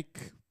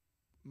makes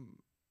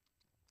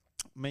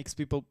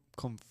people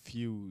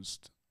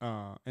confused.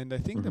 And I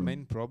think the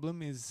main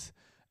problem is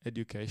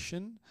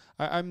education.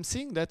 I'm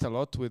seeing that a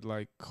lot with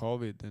like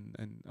COVID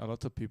and a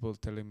lot of people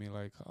telling me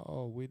like,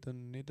 oh, we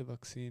don't need a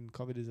vaccine.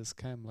 COVID is a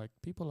scam. Like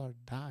people are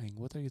dying.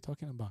 What are you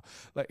talking about?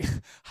 Like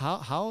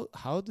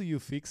how do you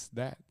fix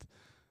that?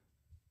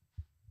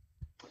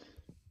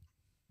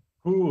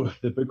 Ooh,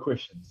 the big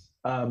questions.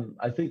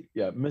 I think,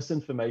 yeah,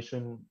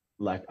 misinformation,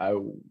 like I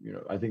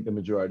think the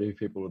majority of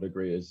people would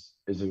agree is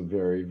a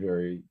very,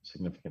 very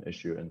significant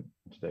issue in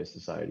today's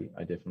society.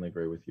 I definitely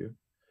agree with you.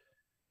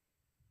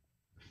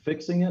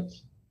 Fixing it,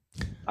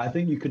 I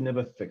think you could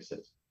never fix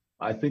it.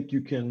 I think you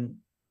can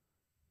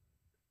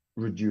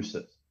reduce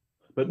it.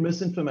 But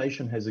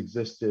misinformation has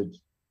existed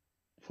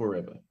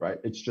forever, right?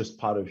 It's just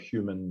part of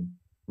human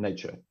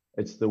nature.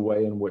 It's the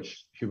way in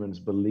which humans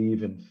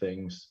believe in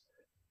things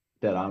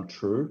that aren't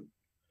true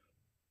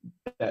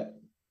that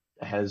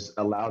has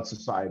allowed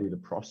society to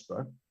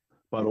prosper,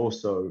 but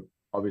also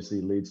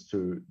obviously leads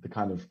to the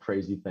kind of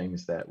crazy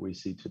things that we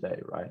see today,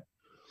 right?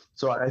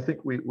 So I think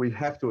we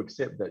have to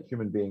accept that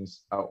human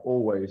beings are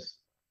always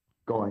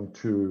going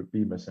to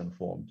be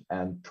misinformed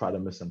and try to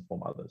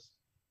misinform others.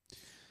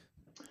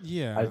 I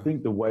Yeah.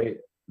 think the way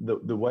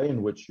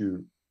in which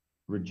you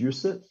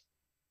reduce it,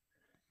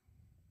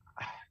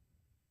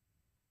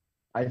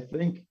 I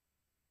think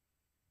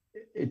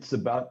it's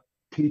about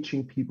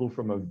teaching people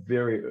from a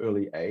very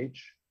early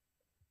age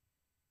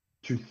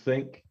to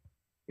think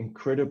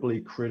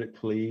incredibly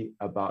critically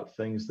about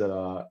things that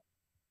are,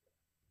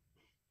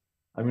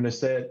 I'm going to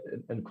say it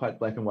in quite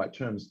black and white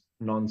terms,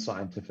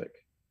 non-scientific,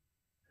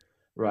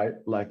 right?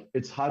 Like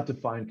it's hard to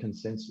find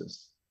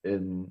consensus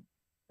in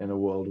a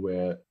world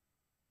where,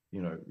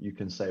 you know, you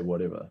can say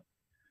whatever.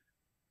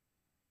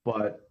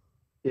 But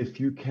if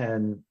you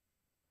can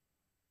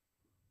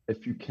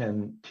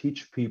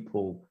teach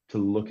people to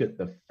look at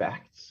the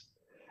facts,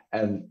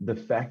 and the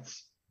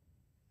facts,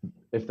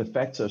 if the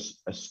facts are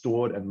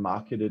stored and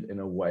marketed in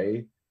a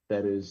way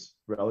that is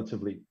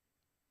relatively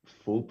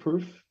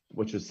foolproof,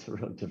 which is the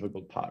really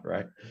difficult part,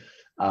 right?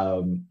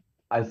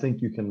 I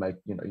think you can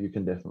you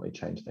can definitely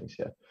change things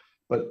here.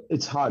 But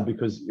it's hard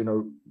because, you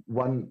know,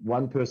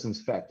 one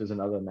person's fact is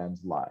another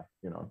man's lie,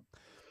 you know.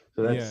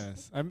 So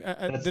Yes.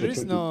 that's There the is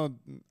tricky. no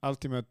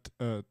ultimate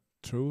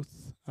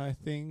truth, I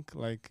think.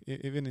 Like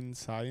even in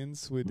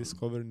science, we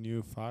discover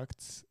new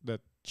facts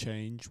that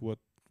change what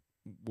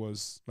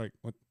was like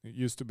what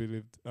used to be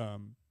believed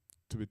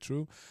to be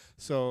true.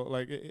 So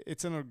like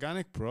it's an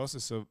organic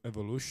process of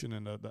evolution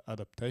and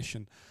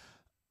adaptation.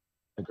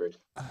 Agreed.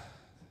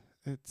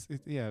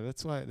 Yeah,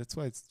 that's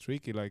why it's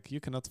tricky. Like you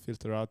cannot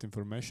filter out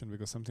information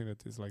because something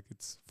that is like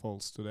it's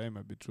false today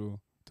might be true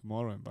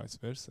tomorrow and vice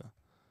versa.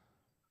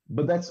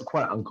 But that's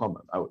quite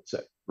uncommon, I would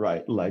say,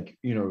 right? Like,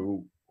 you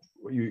know,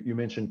 you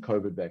mentioned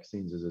COVID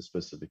vaccines as a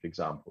specific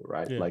example,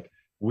 right? Yeah. Like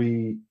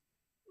we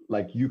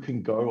like you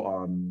can go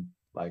on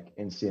like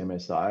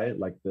NCMSI,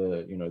 like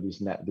the, you know,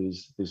 these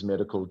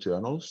medical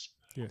journals,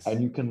 Yes.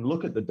 and you can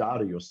look at the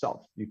data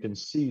yourself. You can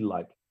see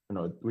like, you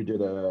know, we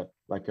did a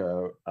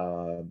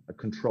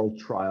controlled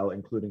trial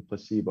including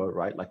placebo,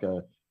 right? Like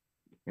a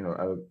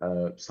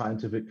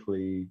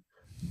scientifically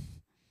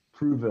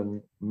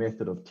proven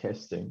method of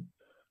testing,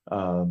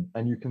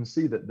 and you can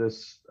see that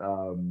this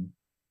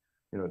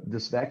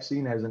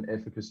vaccine has an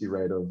efficacy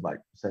rate of like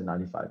say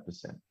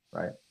 95%,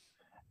 right?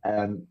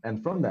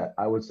 And from that,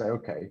 I would say,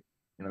 okay,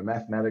 you know,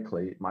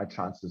 mathematically, my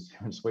chances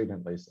here in Sweden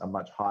at least are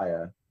much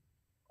higher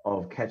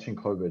of catching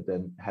COVID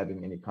than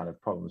having any kind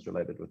of problems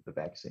related with the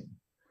vaccine.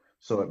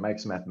 So it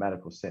makes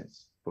mathematical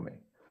sense for me.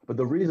 But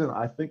the reason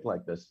I think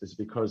like this is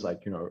because,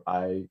 like, you know,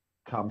 I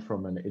come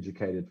from an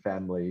educated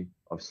family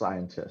of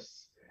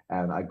scientists,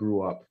 and I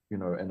grew up, you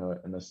know, in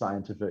a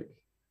scientifically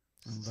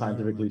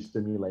Environment.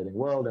 stimulating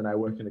world, and I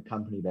work in a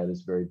company that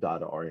is very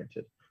data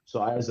oriented.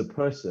 So I, as a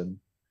person,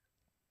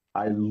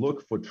 I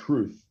look for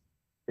truth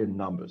in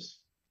numbers,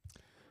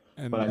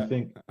 but And I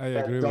think I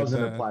that agree with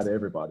doesn't that. apply to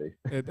everybody.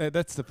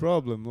 That's the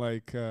problem.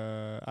 Like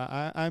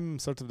I'm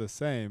sort of the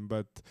same,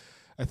 but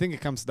I think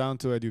it comes down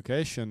to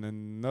education,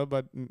 and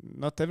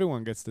not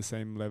everyone gets the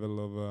same level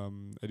of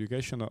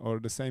education or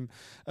the same.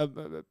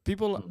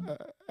 People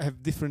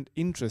have different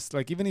interests.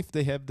 Like even if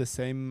they have the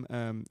same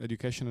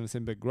education and the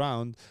same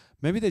background,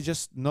 maybe they're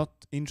just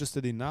not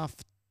interested enough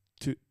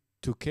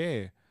to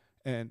care,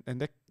 and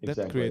that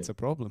Exactly. creates a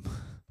problem.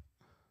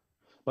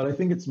 But I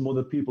think it's more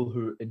the people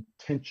who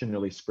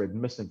intentionally spread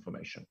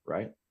misinformation,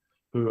 right?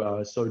 Who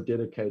are so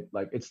dedicated,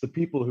 like it's the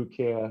people who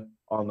care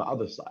on the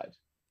other side,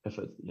 if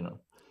it, you know.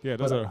 Yeah,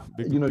 those But are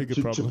you know, bigger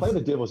to problems. play the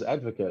devil's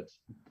advocate,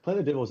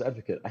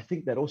 I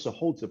think that also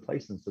holds a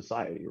place in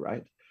society,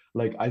 right?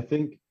 Like I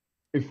think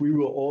if we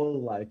were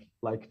all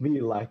like me,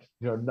 like,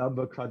 you know,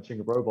 number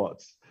crunching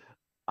robots,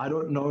 I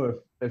don't know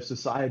if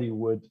society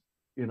would,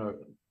 you know,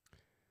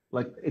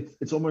 like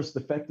it's almost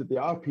the fact that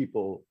there are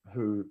people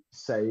who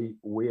say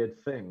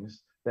weird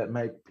things that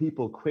make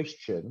people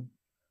question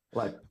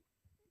like,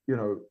 you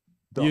know,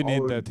 their You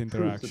need own that truths that they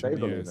interaction,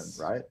 believe in, yes.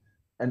 right?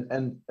 And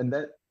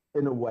that,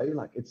 in a way,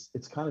 like,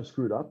 it's kind of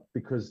screwed up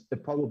because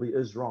it probably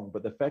is wrong,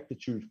 but the fact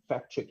that you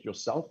fact check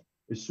yourself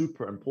is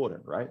super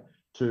important, right?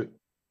 To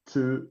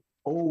to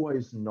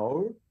always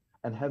know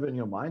and have in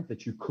your mind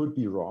that you could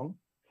be wrong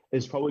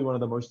is probably one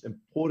of the most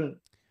important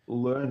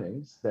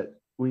learnings that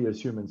we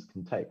as humans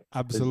can take, is to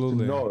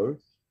Absolutely. know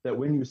that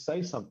when you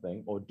say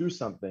something or do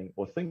something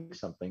or think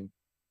something,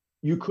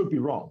 you could be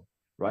wrong,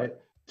 right?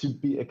 To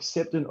be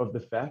acceptant of the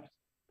fact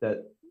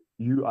that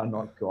you are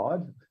not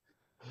God,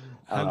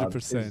 is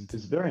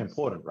 100%. very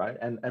important, right?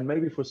 And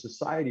maybe for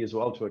society as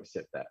well to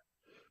accept that.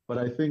 But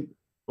I think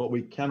what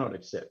we cannot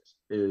accept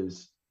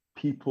is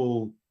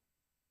people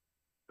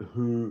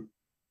who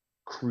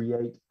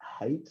create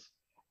hate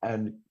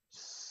and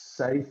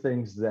say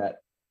things that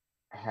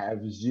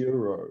have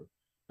zero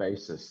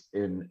basis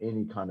in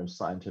any kind of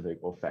scientific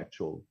or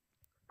factual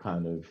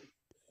kind of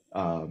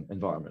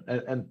environment.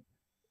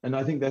 And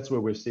I think that's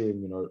where we're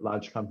seeing,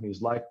 large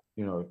companies like,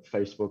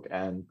 Facebook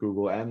and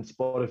Google and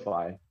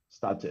Spotify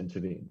start to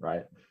intervene,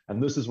 right?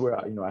 And this is where,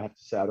 I have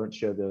to say, I don't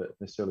share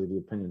necessarily the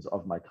opinions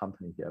of my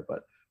company here,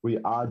 but we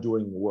are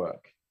doing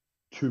work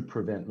to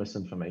prevent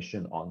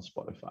misinformation on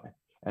Spotify.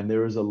 And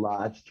there is a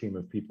large team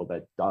of people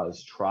that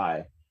does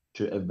try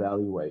to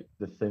evaluate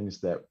the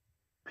things that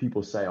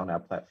people say on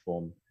our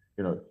platform.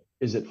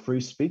 Is it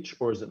free speech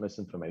or is it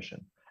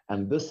misinformation?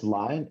 And this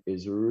line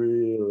is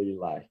really,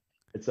 like,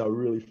 it's a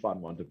really fun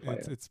one to play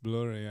in. It's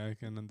blurry. I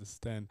can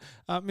understand.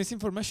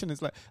 Misinformation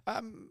is like,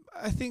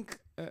 I think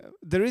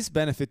there is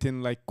benefit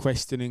in like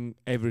questioning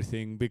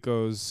everything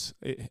because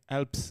it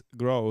helps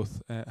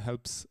growth,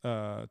 helps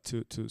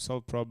to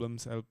solve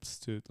problems, helps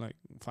to like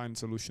find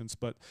solutions.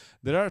 But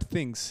there are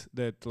things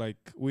that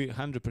like we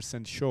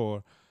 100%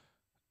 sure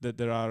that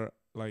there are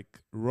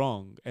like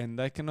wrong,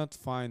 and I cannot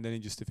find any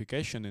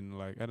justification in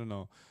like, I don't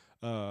know,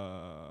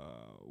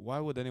 why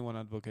would anyone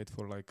advocate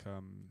for like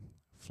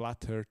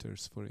flat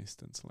earthers, for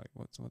instance? Like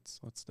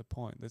what's the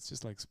point? That's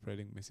just like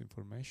spreading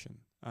misinformation.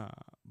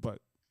 But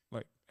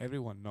like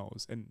everyone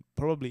knows, and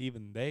probably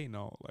even they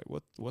know,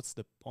 like what's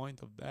the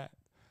point of that?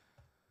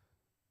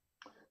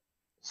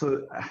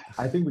 So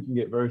I think we can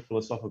get very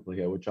philosophical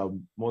here, which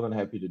I'm more than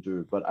happy to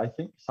do. But I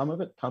think some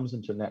of it comes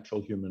into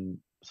natural human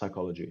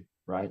psychology,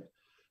 right?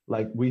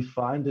 Like, we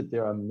find that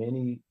there are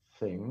many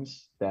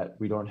things that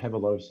we don't have a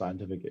lot of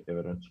scientific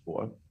evidence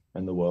for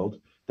in the world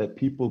that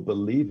people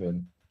believe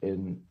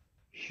in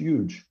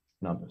huge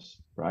numbers,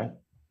 right?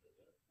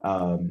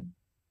 Um,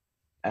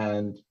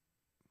 and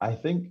I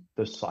think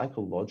the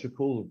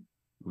psychological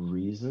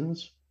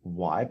reasons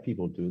why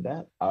people do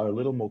that are a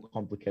little more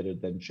complicated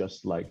than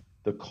just like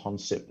the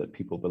concept that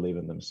people believe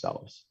in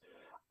themselves.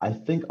 I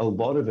think a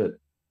lot of it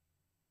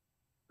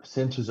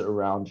centers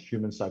around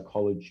human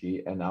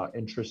psychology and our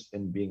interest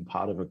in being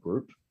part of a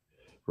group,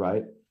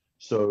 right?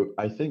 So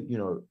I think,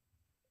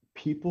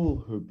 people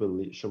who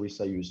believe, shall we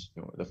say, use,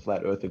 the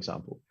flat earth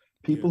example,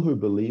 Yeah. people who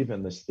believe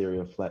in this theory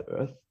of flat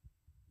earth,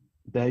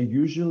 they're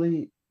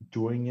usually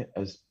doing it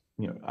as,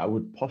 I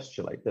would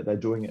postulate that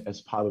they're doing it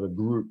as part of a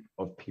group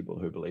of people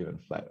who believe in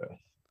flat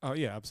earth, Oh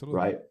yeah, absolutely.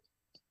 right?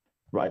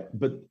 Right.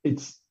 But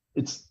it's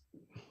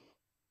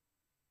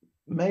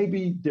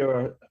maybe there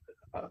are,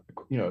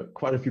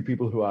 quite a few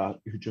people who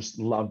just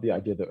love the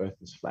idea that earth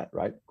is flat,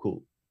 right?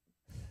 Cool.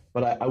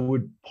 But I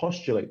would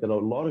postulate that a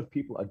lot of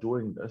people are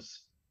doing this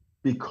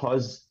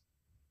because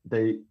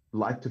they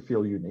like to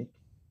feel unique,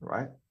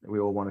 right? We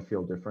all want to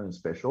feel different and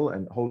special,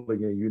 and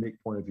holding a unique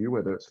point of view,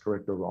 whether it's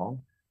correct or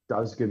wrong,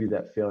 does give you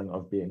that feeling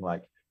of being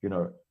like,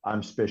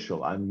 I'm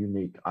special, I'm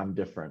unique, I'm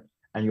different.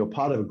 And you're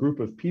part of a group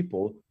of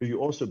people who you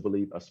also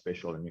believe are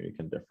special and unique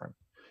and different.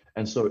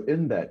 And so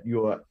in that,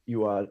 you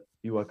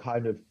are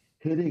kind of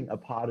hitting a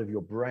part of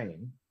your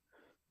brain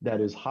that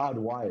is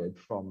hardwired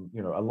from,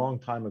 a long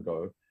time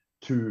ago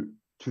to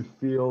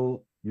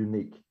feel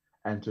unique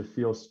and to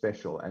feel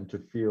special and to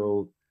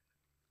feel,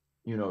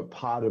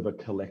 part of a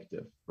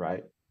collective,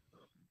 right?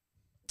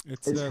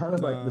 It's It's that kind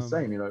of like the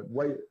same,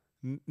 way.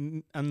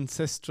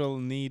 ancestral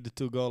need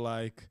to go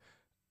like,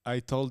 I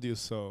told you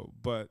so.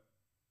 But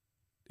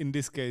in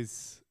this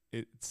case,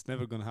 it's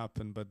never gonna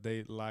happen. But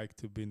they like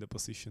to be in the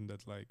position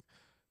that like,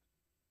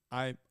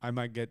 I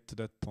might get to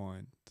that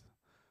point.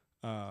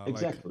 Like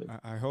Exactly.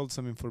 I hold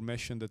some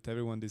information that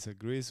everyone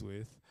disagrees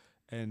with,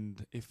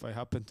 and if I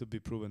happen to be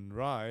proven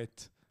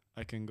right,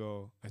 I can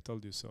go, I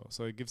told you so.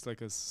 So it gives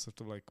like a sort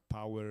of like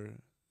power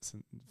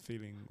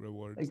feeling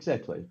reward.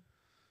 Exactly.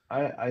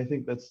 I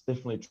think that's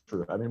definitely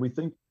true. I mean, we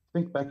think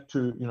back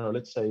to,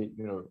 let's say,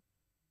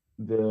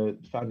 the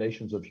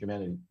foundations of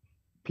humanity.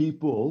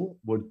 People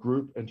would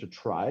group into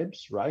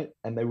tribes, right?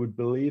 And they would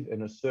believe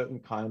in a certain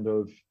kind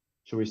of,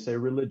 shall we say,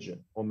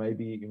 religion, or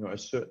maybe, a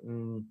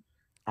certain,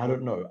 I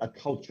don't know, a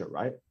culture,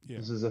 right? Yeah.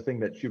 This is a thing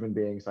that human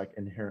beings like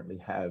inherently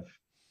have.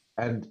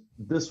 And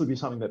this would be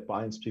something that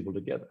binds people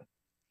together.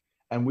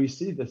 And we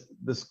see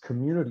this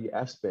community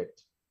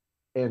aspect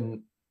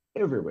in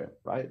everywhere,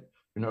 right?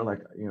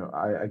 Like,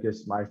 I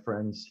guess my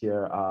friends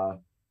here are,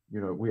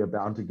 we are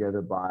bound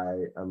together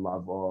by a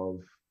love of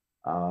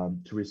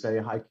to we say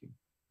hiking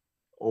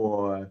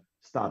or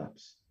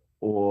startups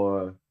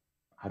or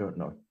I don't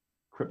know,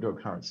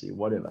 cryptocurrency,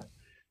 whatever.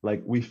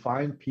 Like we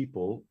find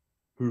people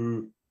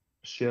who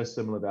share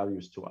similar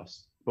values to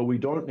us, but we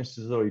don't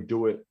necessarily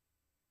do it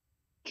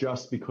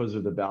just because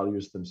of the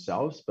values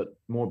themselves, but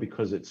more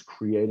because it's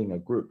creating a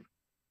group,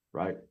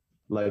 right?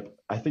 Like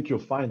I think you'll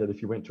find that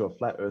if you went to a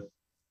flat earth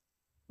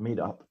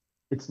meetup,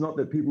 it's not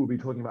that people will be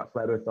talking about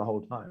flat earth the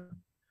whole time.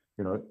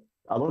 You know,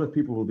 a lot of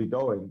people will be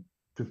going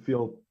to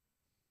feel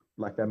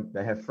like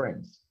they have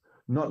friends,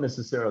 not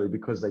necessarily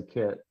because they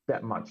care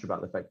that much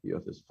about the fact the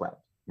earth is flat,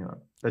 you know,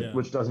 that, Yeah.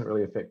 which doesn't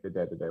really affect their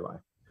day-to-day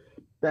life.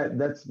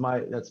 That's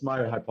my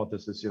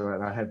hypothesis, you know,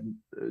 and I have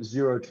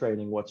zero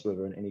training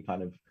whatsoever in any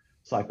kind of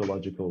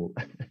psychological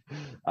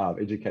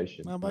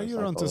education, No, you know, but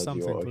you're onto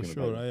psychology something or for human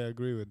sure. value. I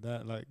agree with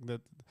that. Like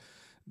that,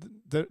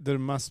 there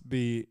must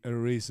be a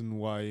reason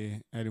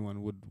why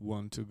anyone would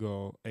want to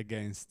go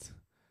against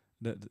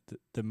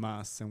the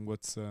mass and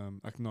what's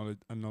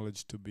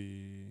acknowledged to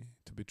be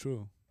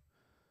true.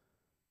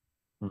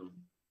 Hmm.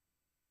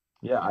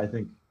 Yeah, I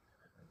think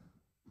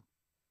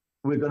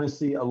we're going to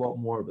see a lot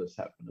more of this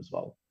happen as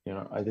well. You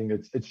know, I think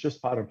it's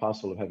just part and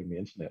parcel of having the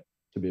internet.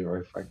 To be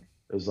very frank,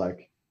 is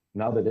like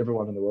now that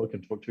everyone in the world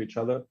can talk to each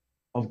other,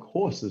 of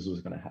course this was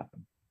going to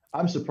happen.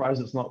 I'm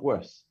surprised it's not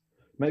worse.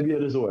 Maybe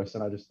it is worse,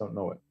 and I just don't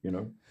know it. You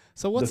know,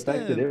 So the what's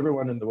fact that the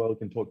everyone in the world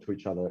can talk to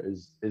each other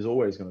is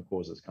always going to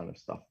cause this kind of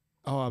stuff.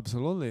 Oh,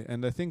 absolutely,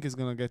 and I think it's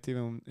gonna get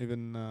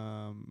even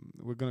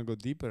we're gonna go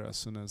deeper as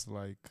soon as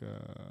like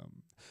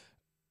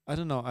I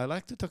don't know. I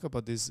like to talk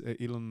about this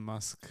Elon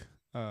Musk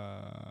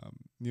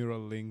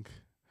neural link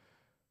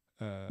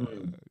uh,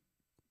 Mm.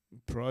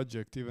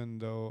 project, even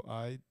though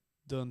I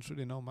don't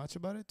really know much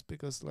about it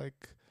because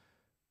like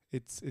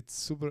it's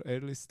super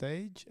early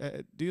stage.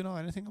 Do you know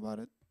anything about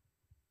it?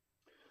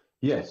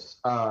 Yes,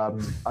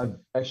 I've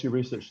actually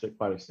researched it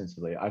quite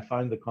extensively. I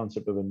find the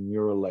concept of a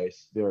neural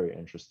lace very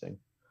interesting.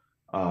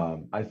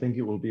 I think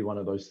it will be one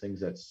of those things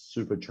that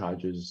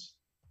supercharges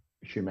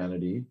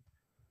humanity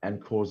and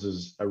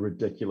causes a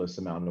ridiculous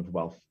amount of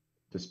wealth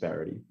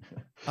disparity,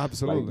 like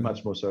Absolutely.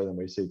 much more so than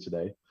we see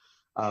today.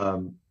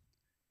 Um,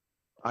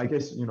 I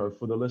guess, you know,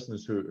 for the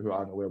listeners who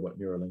aren't aware what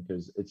Neuralink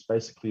is, it's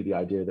basically the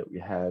idea that we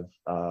have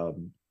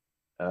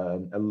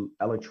an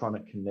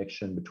electronic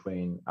connection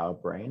between our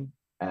brain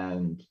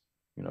and,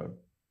 you know,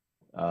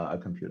 a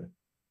computer.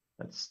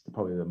 That's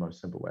probably the most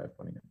simple way of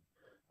putting it.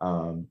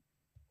 Um,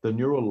 the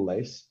neural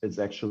lace is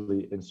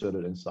actually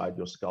inserted inside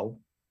your skull,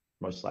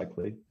 most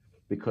likely,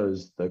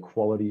 because the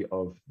quality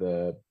of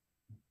the,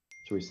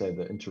 shall we say,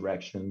 the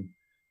interaction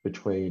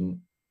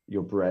between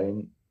your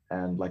brain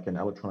and like an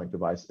electronic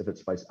device, if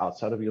it's placed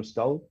outside of your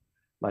skull,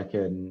 like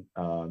in,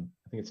 I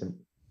think it's an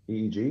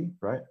EEG,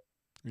 right?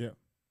 Yeah.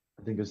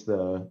 I think it's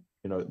the,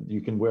 you know,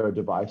 you can wear a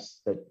device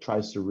that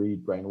tries to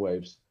read brain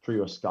waves through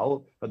your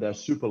skull, but they're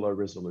super low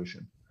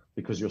resolution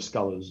because your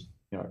skull is,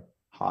 you know,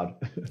 hard.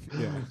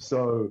 Yeah.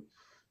 So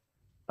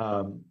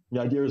the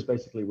idea is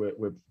basically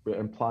we're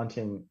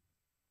implanting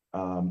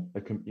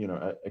a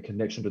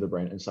connection to the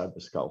brain inside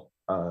the skull.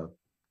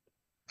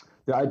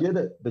 The idea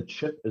that the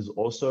chip is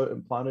also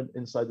implanted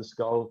inside the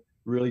skull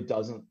really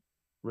doesn't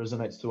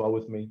resonate too well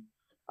with me.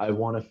 I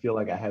want to feel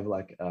like I have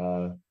like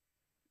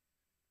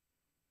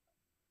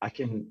I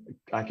can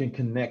I can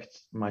connect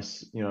my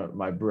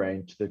my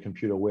brain to the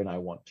computer when I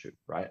want to,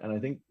 right? And I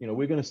think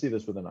we're going to see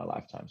this within our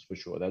lifetimes for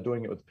sure. They're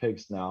doing it with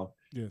pigs now.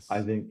 I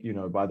Yes. think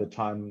by the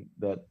time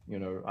that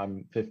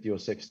I'm 50 or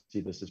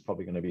 60, this is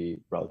probably going to be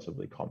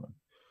relatively common.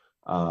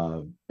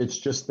 It's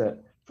just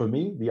that for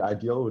me, the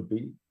ideal would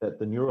be that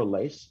the neural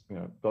lace,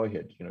 go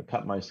ahead,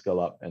 cut my skull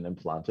up and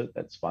implant it.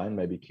 That's fine.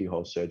 Maybe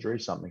keyhole surgery,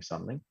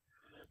 something.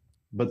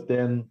 But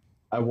then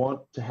I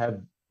want to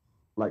have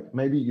like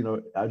maybe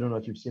I don't know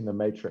if you've seen the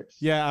Matrix,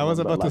 Yeah, I was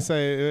but about to like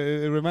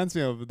say it reminds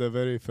me of the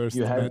very you first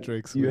have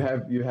Matrix you with.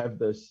 have you have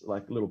this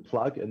like little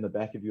plug in the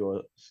back of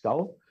your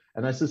skull,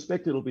 and I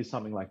suspect it'll be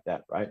something like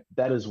that, right?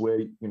 That is where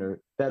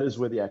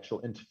the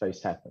actual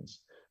interface happens.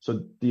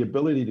 So the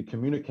ability to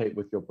communicate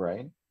with your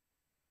brain,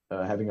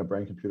 having a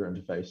brain computer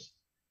interface,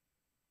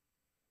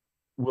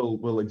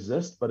 will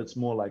exist, but it's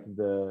more like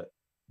the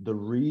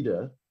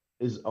reader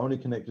is only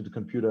connected to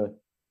computer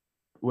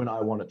when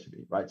I want it to be,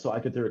 right? So I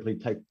could theoretically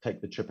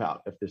take the chip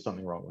out if there's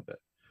something wrong with it,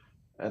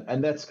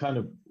 and that's kind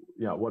of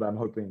what I'm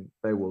hoping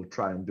they will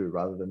try and do,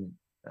 rather than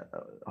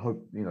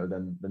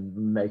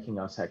than making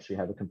us actually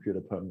have a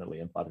computer permanently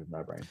implanted in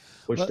our brain,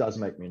 which But does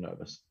make me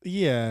nervous.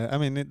 yeah, I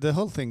mean the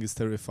whole thing is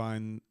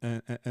terrifying,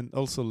 and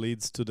also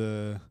leads to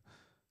the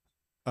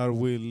are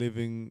we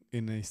living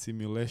in a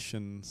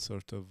simulation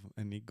sort of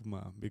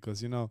enigma?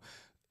 Because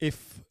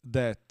if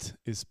that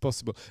is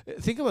possible,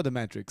 think about the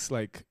Matrix.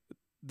 Like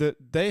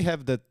they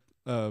have that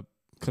uh,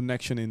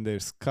 connection in their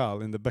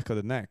skull, in the back of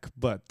the neck,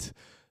 but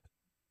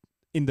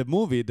in the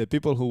movie, the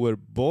people who were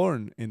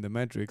born in the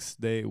Matrix,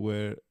 they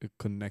were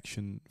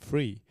connection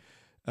free.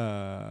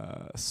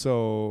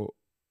 So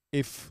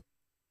if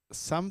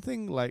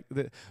something like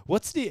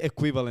what's the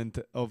equivalent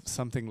of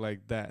something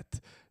like that?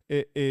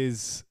 It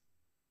is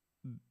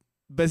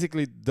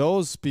basically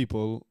those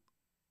people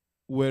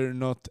were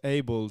not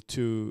able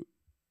to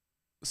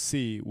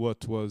see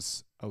what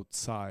was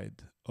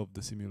outside of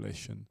the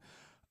simulation,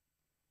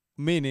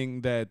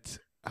 meaning that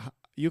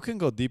you can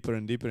go deeper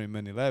and deeper in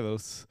many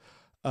levels,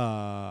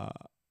 uh,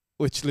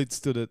 which leads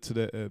to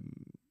the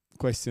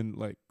question,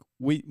 like,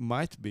 we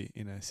might be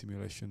in a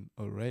simulation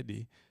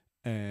already,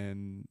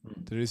 and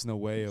there is no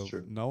way That's of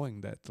true.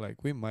 knowing that.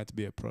 Like, we might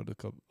be a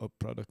product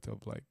of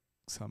like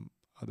some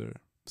other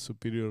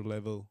superior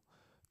level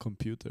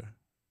computer.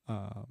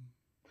 Um,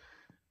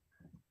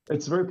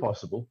 It's very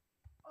possible.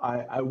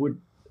 I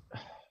would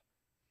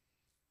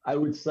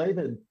say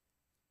that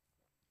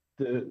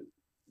the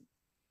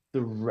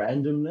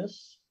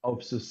randomness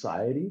of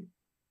society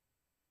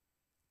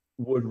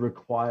would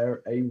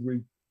require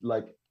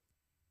like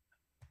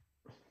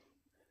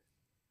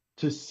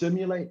to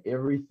simulate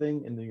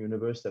everything in the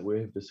universe that we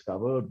have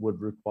discovered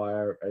would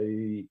require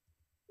a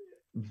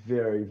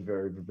very,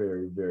 very,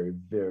 very, very,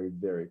 very,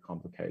 very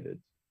complicated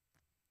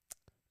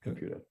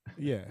computer.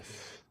 yes,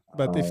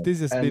 but if this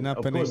has been And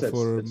of course, happening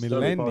for it's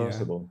totally millennia,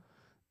 possible.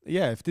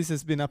 yeah, if this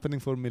has been happening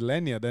for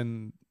millennia,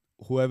 then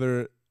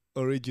whoever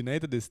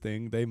originated this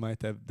thing, they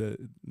might have the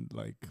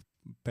like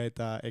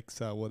beta,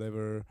 exa,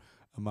 whatever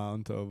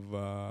amount of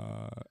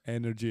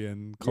energy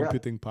and Yeah.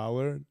 computing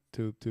power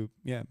to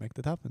make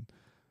that happen.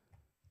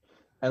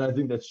 And I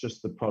think that's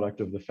just the product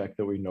of the fact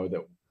that we know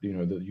that, the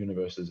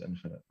universe is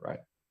infinite,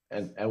 right?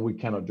 And we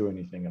cannot do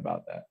anything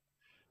about that.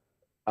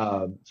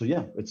 So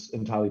yeah, it's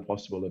entirely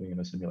possible living in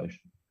a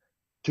simulation.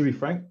 To be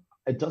frank,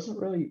 I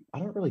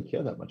don't really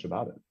care that much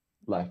about it.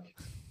 Like,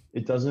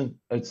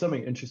 it's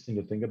something interesting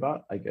to think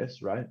about, I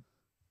guess, right?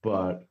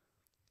 But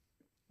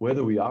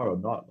whether we are or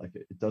not, like,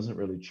 it doesn't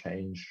really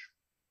change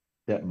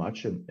that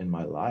much in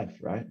my life,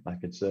 right? Like,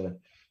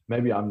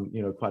 maybe I'm,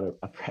 quite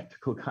a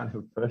practical kind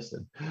of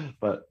person,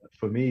 but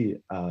for me,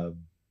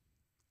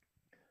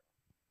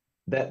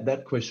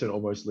 that question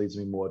almost leads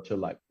me more to,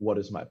 like, what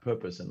is my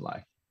purpose in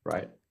life,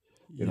 right?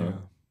 You know,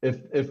 Yeah.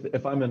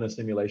 if I'm in a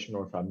simulation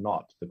or if I'm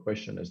not, the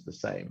question is the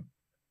same.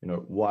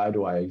 Why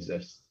do I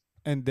exist?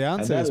 And the And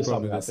answer that is is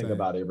probably something the I think same.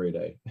 about every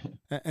day.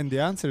 And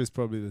the answer is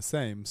probably the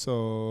same.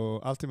 So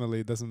ultimately,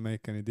 it doesn't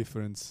make any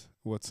difference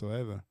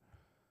whatsoever.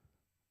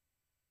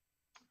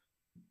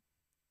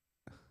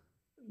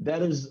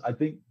 I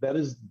think that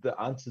is the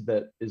answer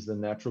that is the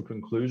natural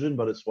conclusion,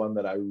 but it's one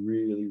that I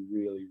really,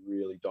 really,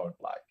 really don't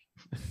like.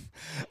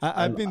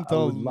 I've been I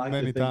told would like to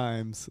many think,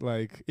 times,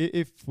 like,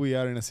 if we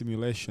are in a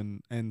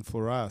simulation and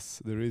for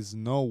us there is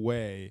no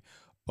way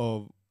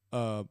of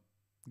uh,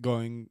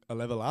 going a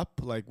level up,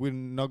 like we're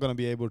not going to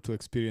be able to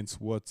experience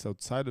what's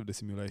outside of the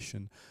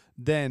simulation,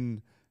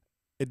 then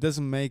it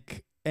doesn't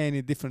make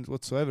any difference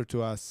whatsoever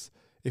to us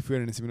if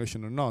we're in a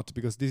simulation or not,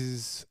 because this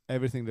is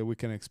everything that we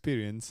can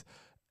experience,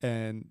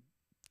 and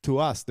to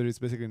us there is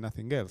basically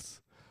nothing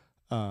else.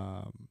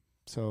 Um,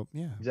 so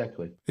yeah,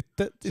 exactly.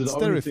 So the it's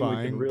only thing we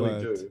can terrifying, really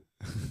but do,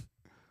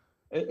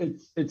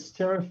 it's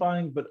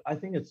terrifying, but I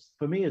think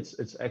for me,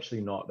 it's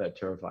actually not that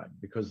terrifying,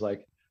 because,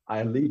 like,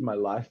 I lead my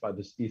life by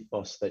this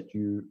ethos that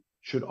you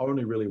should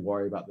only really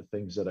worry about the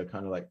things that are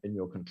kind of like in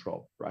your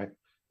control, right?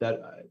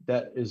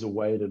 That is a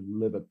way to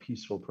live a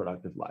peaceful,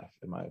 productive life,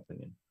 in my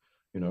opinion.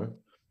 You know,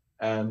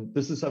 and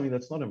this is something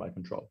that's not in my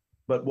control.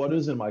 But what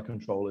is in my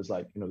control is,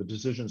 like, the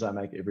decisions I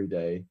make every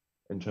day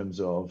in terms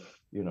of,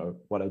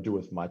 what I do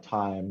with my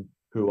time,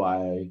 who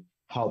I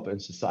help in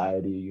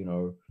society,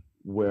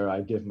 where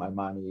I give my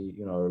money,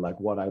 like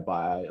what I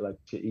buy, like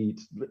to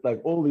eat, like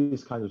all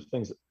these kinds of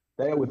things.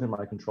 They are within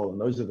my control, and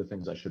those are the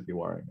things I should be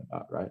worrying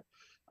about, right?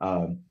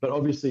 But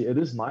obviously, it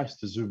is nice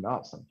to zoom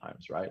out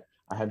sometimes, right?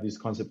 I have this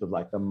concept of,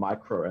 like, the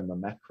micro and the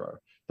macro.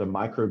 The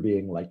micro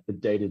being, like, the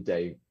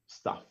day-to-day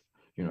stuff,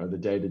 the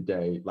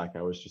day-to-day, like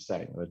I was just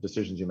saying, the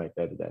decisions you make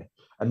day to day.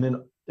 And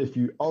then if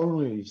you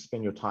only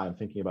spend your time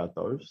thinking about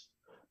those,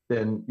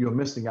 then you're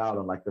missing out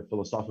on, like, the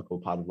philosophical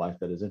part of life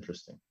that is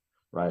interesting,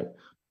 right?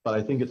 But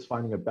I think it's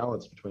finding a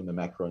balance between the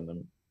macro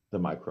and the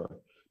micro.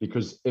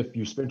 Because if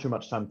you spend too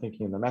much time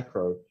thinking in the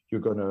macro,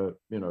 you're going to,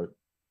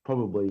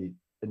 probably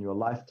in your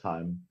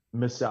lifetime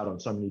miss out on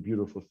so many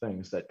beautiful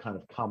things that kind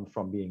of come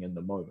from being in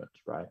the moment,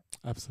 right?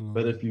 But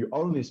absolutely. if you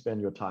only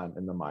spend your time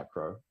in the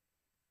micro,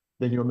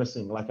 then you're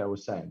missing, like I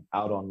was saying,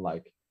 out on,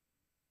 like,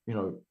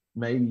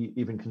 maybe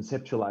even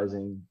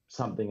conceptualizing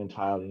something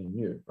entirely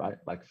new, right?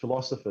 Like,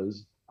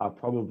 philosophers are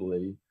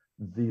probably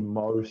the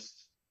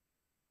most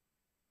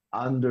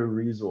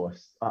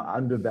under-resourced,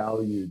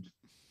 undervalued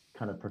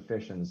kind of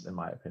professions, in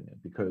my opinion,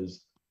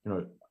 because,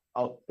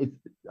 it's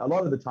a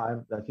lot of the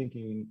time they're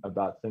thinking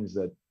about things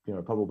that,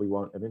 probably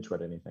won't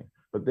eventuate anything.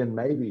 But then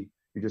maybe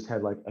you just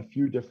have, like, a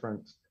few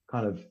different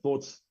kind of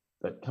thoughts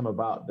that come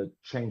about that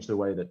change the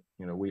way that,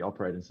 we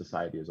operate in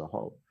society as a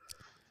whole.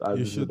 You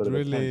This is a should bit of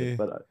a tangent, really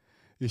but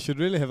you should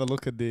really have a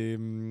look at the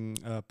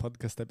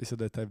podcast episode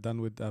that I've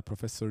done with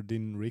Professor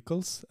Dean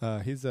Rickles.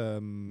 He's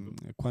a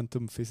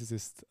quantum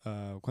physicist,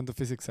 quantum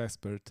physics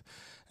expert,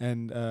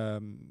 and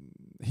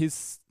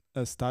his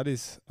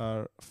studies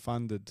are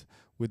funded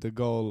with the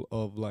goal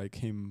of, like,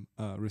 him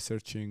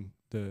researching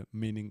the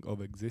meaning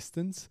of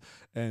existence.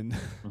 And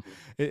Mhm.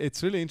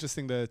 it's really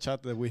interesting, the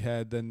chat that we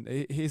had, and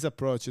his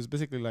approach is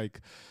basically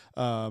like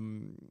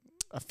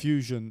a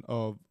fusion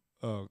of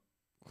uh,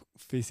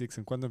 physics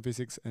and quantum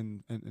physics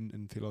and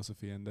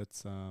philosophy, and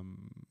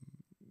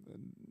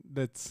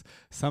that's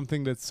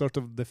something that sort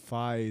of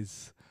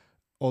defies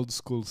old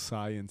school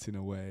science in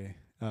a way.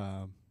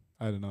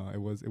 I don't know.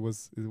 It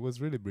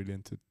was really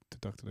brilliant to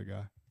talk to the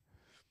guy.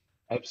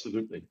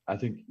 Absolutely. I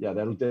think, yeah,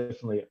 that'll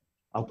definitely,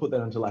 I'll put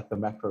that into like the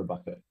macro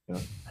bucket,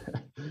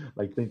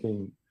 like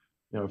thinking,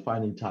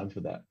 finding time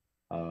for that,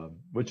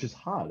 which is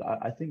hard.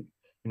 I think,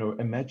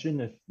 imagine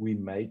if we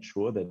made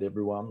sure that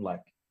everyone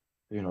like,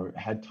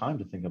 had time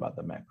to think about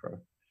the macro.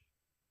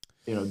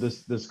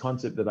 This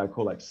concept that I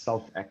call like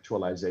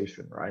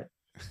self-actualization, right?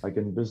 Like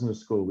in business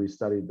school, we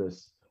studied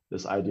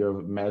this idea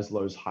of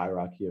Maslow's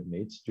hierarchy of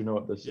needs. Do you know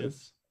what this Yes.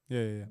 is?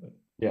 Yeah. Yeah.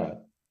 Yeah.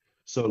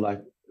 So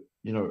like,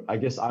 I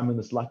guess I'm in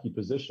this lucky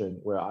position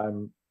where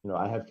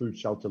I have food,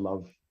 shelter,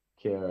 love,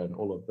 care, and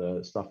all of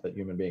the stuff that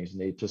human beings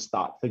need to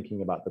start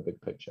thinking about the big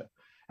picture.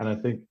 And I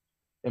think,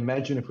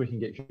 imagine if we can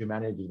get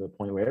humanity to the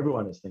point where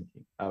everyone is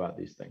thinking about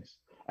these things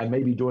and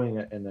maybe doing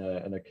it in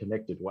a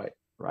connected way,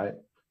 right?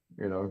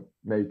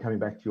 Maybe coming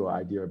back to your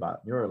idea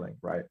about Neuralink,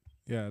 right?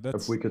 Yeah. If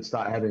That's we could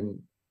start having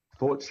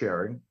thought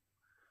sharing,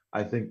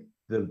 I think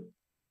the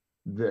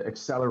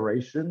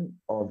acceleration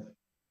of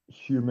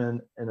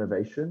human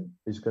innovation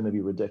is going to be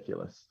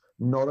ridiculous,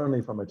 not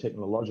only from a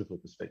technological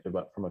perspective,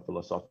 but from a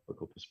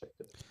philosophical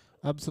perspective.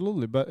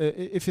 absolutely. But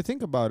if you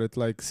think about it,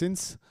 like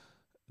since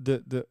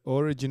the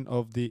origin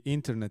of the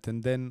internet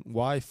and then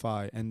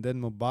Wi-Fi and then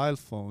mobile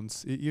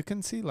phones, you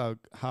can see like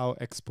how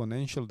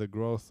exponential the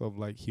growth of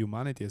like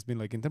humanity has been,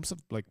 like in terms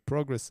of like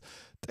progress,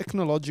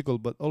 technological,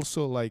 but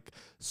also like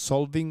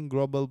solving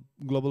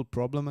global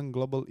problem and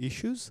global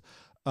issues.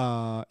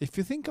 If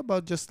you think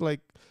about just like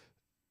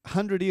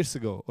 100 years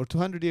ago or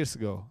 200 years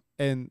ago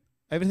and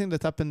everything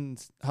that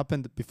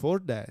happened before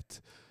that,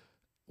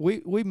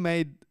 we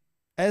made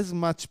as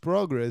much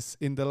progress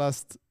in the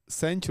last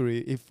century,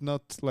 if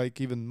not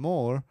like even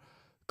more,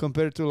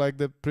 compared to like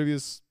the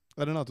previous,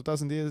 I don't know,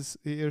 2000 years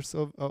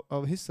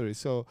of history.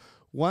 So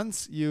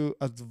once you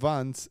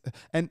advance,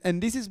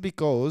 and this is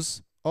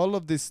because all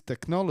of this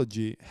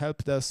technology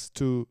helped us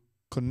to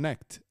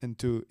connect and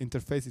to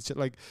interface each other.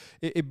 Like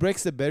it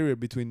breaks the barrier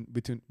between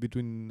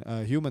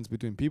humans,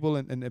 between people,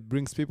 and it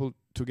brings people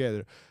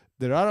together.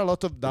 There are a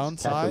lot of It's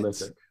downsides.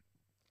 catalytic.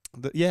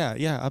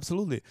 Yeah,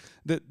 absolutely.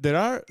 There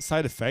are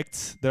side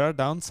effects. There are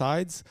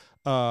downsides.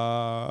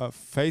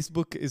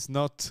 Facebook is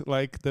not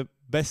like the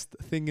best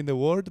thing in the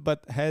world,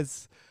 but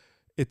has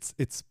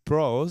its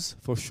pros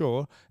for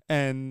sure.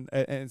 And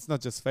it's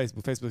not just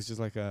Facebook. Facebook is just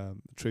like a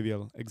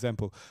trivial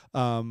example.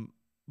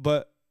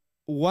 But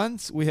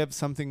once we have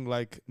something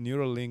like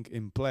Neuralink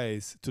in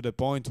place to the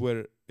point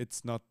where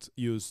it's not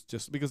used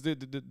just because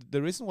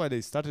the reason why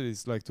they started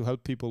is like to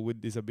help people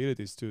with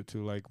disabilities to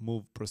like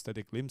move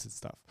prosthetic limbs and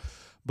stuff,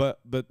 but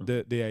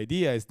the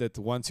idea is that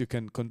once you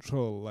can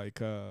control like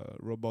a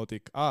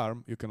robotic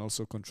arm, you can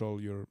also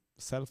control your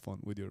cell phone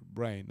with your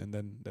brain, and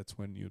then that's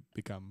when you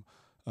become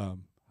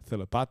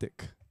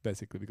telepathic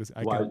basically, because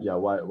I Why? can. Yeah.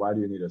 Why do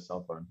you need a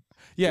cell phone?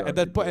 Yeah, You at don't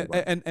that need your point,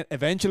 brain. and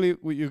eventually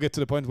you get to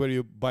the point where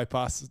you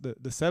bypass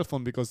the cell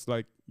phone, because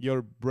like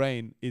your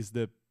brain is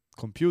the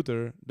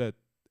computer that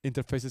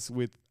interfaces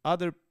with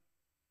other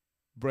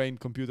brain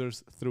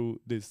computers through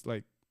this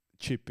like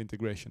chip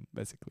integration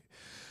basically.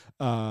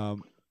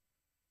 um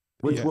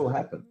Which yeah. will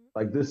happen.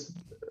 Like this,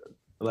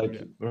 like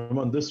Yeah.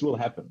 Ramon, this will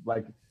happen.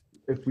 Like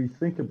if we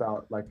think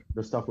about like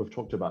the stuff we've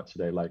talked about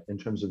today, like in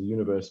terms of the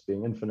universe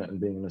being infinite and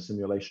being in a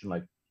simulation,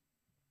 like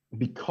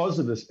because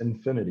of this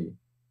infinity,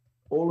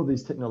 all of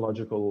these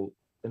technological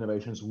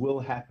innovations will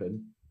happen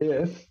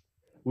if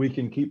we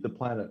can keep the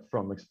planet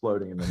from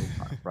exploding in the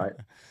meantime, right?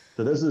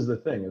 So this is the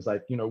thing. It's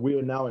like, we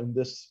are now in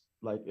this,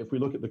 like, if we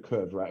look at the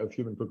curve, right, of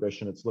human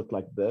progression, it's looked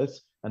like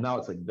this, and now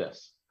it's like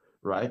this,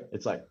 right?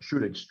 It's like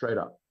shooting straight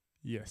up.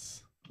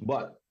 Yes.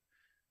 But,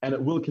 and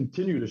it will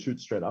continue to shoot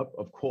straight up,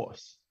 of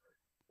course.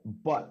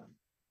 But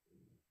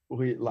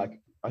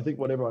I think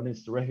what everyone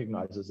needs to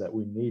recognize is that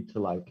we need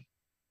to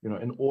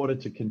in order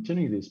to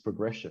continue these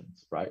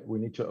progressions, right, we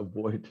need to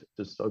avoid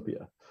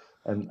dystopia.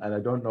 And I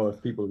don't know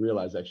if people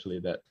realize actually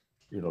that,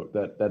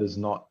 that is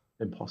not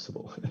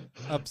impossible.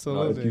 If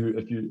Absolutely.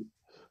 you,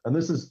 and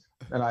this is,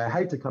 and I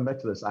hate to come back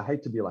to this, I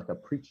hate to be like a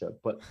preacher,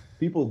 but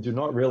people do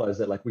not realize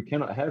that like we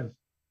cannot have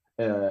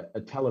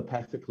a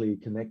telepathically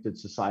connected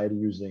society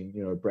using,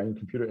 brain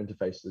computer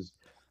interfaces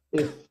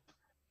if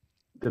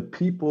the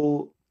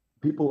people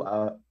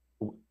are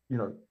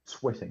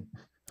sweating.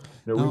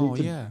 We No,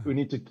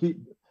 need to yeah. keep.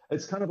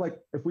 It's kind of like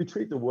if we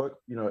treat the work,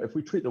 if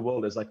we treat the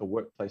world as like a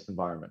workplace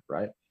environment,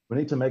 right? We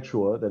need to make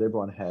sure that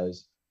everyone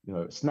has,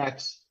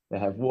 snacks, they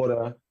have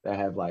water, they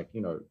have like,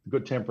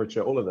 good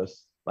temperature, all of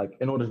this, like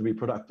in order to be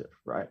productive,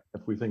 right?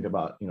 If we think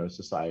about,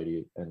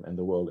 society and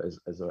the world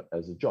as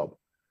a job.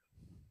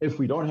 If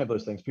we don't have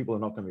those things, people are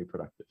not going to be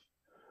productive.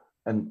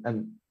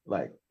 And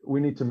like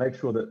we need to make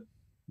sure that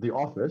the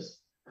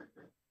office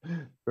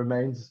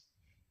remains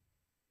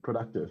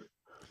productive.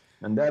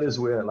 And that is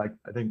where, like,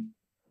 I think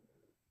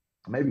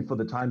maybe for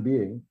the time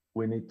being,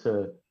 we need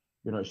to,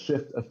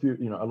 shift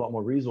a lot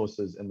more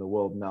resources in the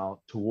world now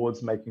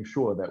towards making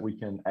sure that we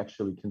can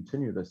actually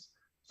continue this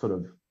sort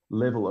of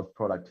level of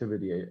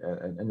productivity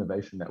and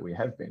innovation that we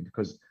have been.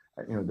 Because,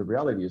 the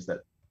reality is that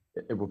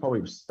it will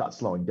probably start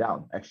slowing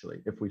down,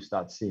 actually, if we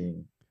start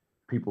seeing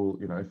people,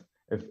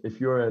 if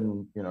you're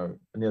in,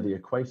 near the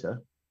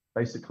equator,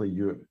 basically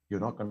you're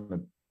not going to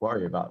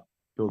worry about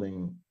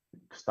building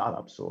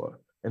startups or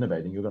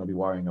innovating. You're going to be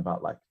worrying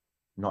about, like,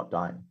 not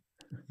dying.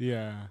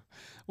 Yeah.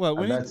 Well,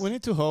 we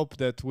need to hope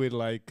that we're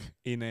like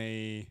in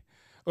a.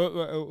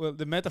 Well,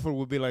 the metaphor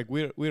would be like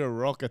we're a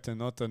rocket and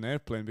not an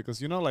airplane,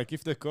 because like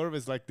if the curve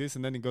is like this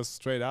and then it goes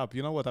straight up,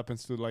 what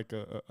happens to like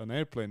an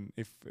airplane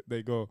if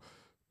they go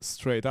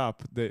straight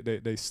up?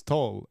 They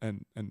stall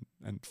and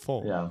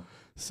fall. Yeah.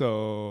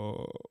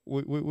 So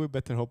we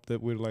better hope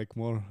that we're like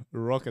more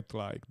rocket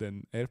like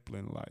than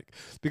airplane like,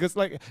 because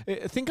like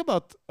think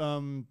about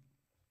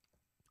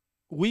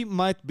we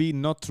might be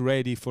not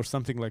ready for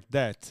something like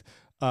that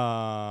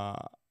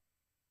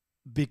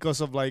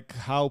because of like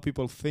how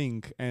people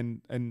think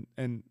and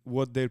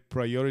what their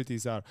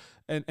priorities are,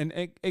 and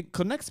it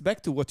connects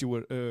back to what you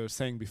were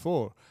saying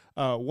before.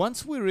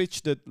 Once we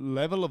reach that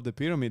level of the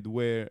pyramid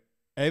where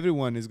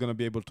everyone is going to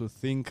be able to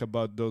think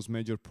about those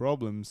major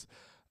problems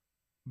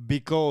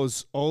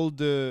because all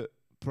the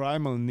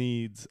primal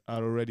needs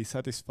are already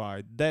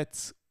satisfied,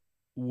 that's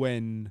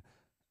when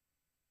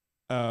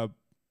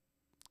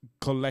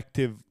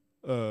collective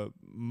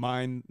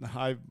mind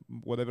hive,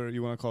 whatever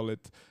you want to call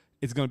it,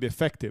 it's going to be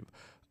effective.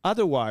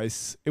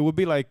 Otherwise, it would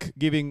be like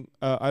giving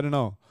I don't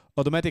know,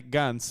 automatic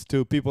guns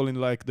to people in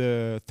like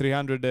the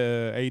 300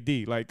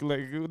 AD. Like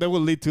that will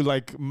lead to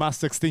like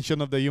mass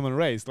extinction of the human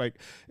race. Like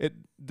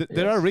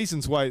there are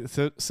reasons why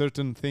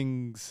certain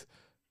things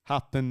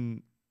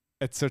happen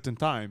at certain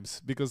times,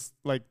 because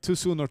like too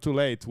soon or too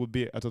late would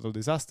be a total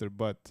disaster.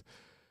 But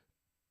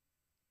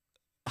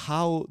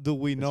how do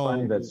we know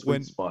finding that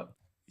sweet spot?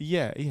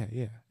 Yeah,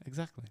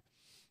 exactly.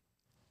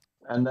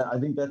 And I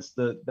think that's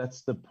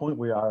the point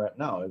we are at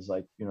now. Is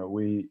like,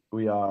 we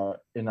are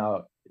in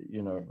our,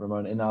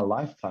 Ramon, in our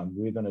lifetime,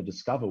 we're going to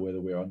discover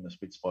whether we're on the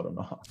sweet spot or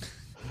not.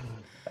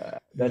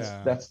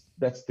 That's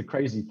the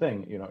crazy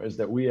thing, is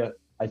that we are,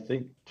 I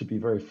think, to be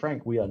very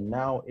frank, we are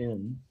now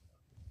in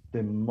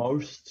the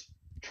most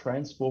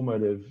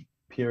transformative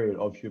period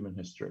of human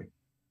history.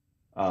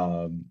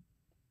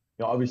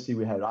 Obviously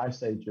we had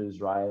ice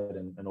ages, right,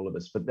 and all of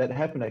this, but that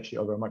happened actually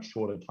over a much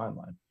shorter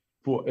timeline.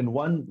 In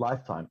one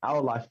lifetime,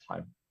 our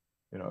lifetime,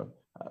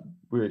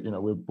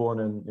 we're born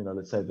in,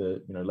 let's say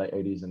the late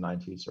 80s and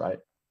 90s, right?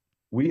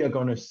 We are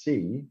going to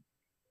see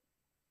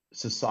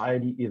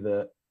society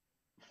either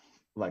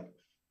like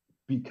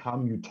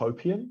become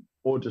utopian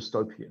or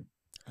dystopian.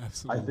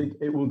 Absolutely. I think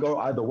it will go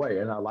either way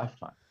in our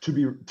lifetime. To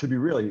be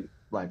really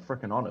like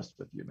freaking honest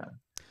with you, man,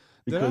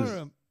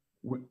 because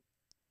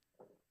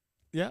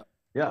yeah.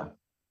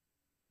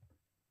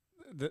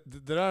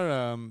 There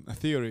are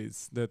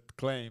theories that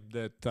claim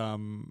that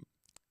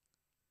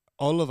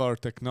all of our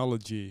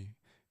technology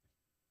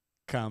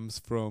comes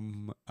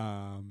from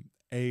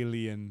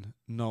alien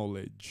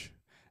knowledge,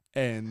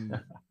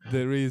 and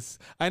there is.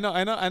 I know.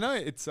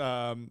 It's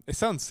it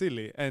sounds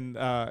silly, and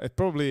it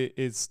probably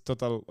is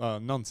total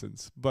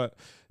nonsense. But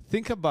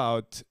think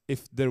about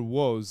if there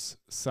was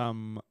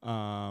some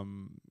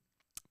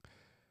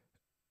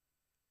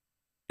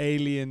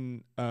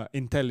alien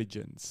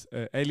intelligence,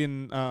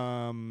 alien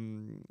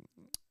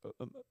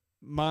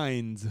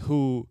minds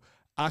who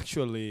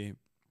actually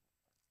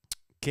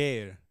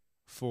care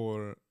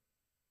for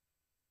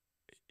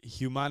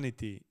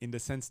humanity, in the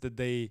sense that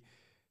they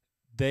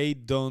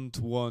don't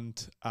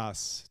want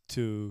us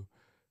to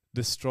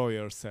destroy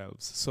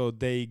ourselves, so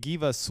they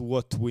give us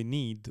what we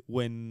need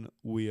when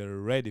we are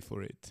ready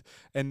for it.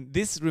 And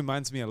this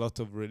reminds me a lot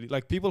of really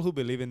like people who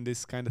believe in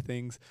this kind of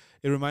things.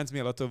 It reminds me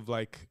a lot of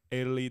like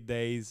early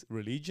days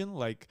religion.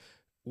 Like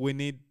we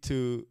need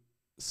to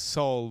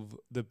solve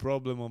the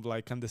problem of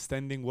like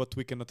understanding what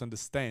we cannot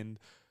understand,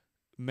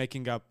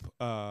 making up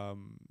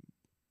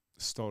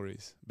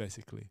stories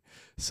basically.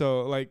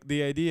 So like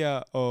the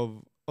idea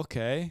of,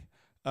 okay,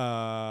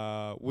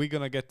 we're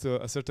gonna get to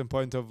a certain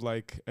point of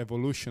like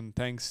evolution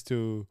thanks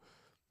to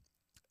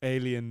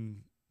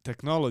alien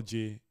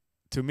technology,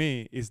 to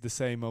me is the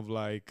same of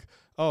like,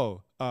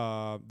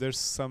 there's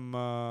some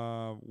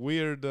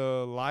weird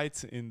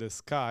lights in the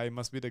sky,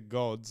 must be the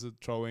gods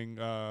throwing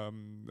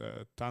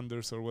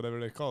thunders or whatever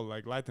they call,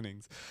 like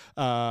lightnings.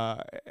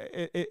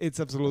 It's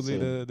absolutely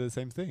the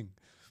same thing.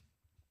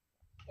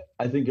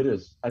 I think it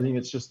is. I think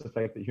it's just the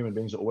fact that human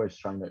beings are always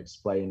trying to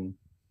explain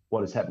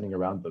what is happening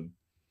around them.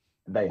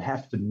 They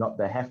have to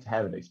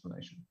have an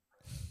explanation.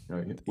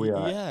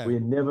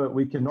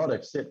 We cannot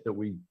accept that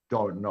we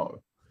don't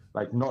know.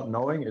 Like not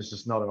knowing is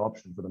just not an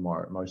option for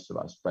most of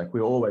us. Like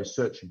we're always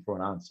searching for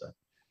an answer,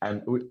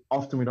 and we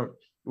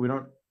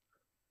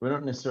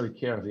don't necessarily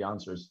care if the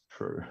answer is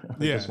true.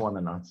 We just want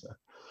an answer.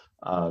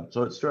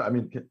 So it's true. I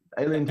mean,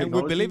 alien And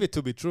we believe technology, it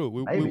to be true.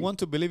 We maybe, want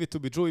to believe it to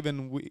be true,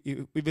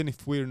 even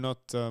if we're not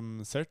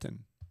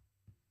certain.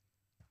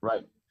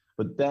 right?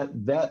 But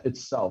that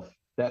itself,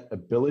 that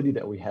ability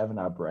that we have in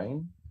our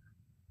brain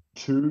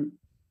to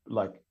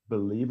like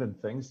believe in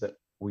things that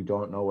we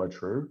don't know are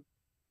true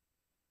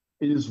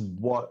is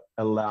what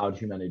allowed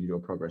humanity to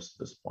progress to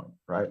this point,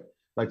 right?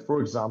 Like,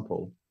 for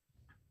example,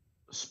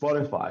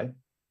 Spotify,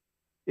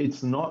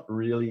 it's not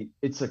really,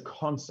 it's a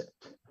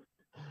concept,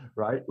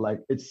 right?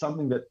 Like, it's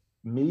something that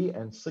me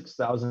and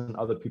 6,000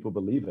 other people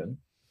believe in,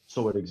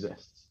 so it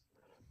exists.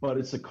 But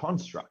it's a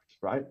construct,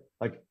 right?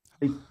 Like,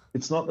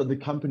 it's not that the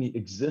company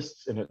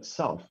exists in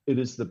itself, it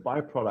is the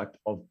byproduct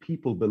of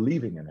people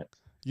believing in it.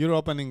 You're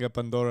opening a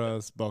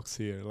Pandora's box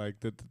here, like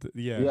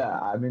yeah. Yeah,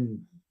 I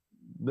mean,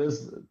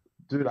 this,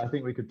 dude, I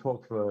think we could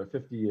talk for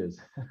 50 years.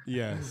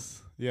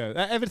 Yes, yeah.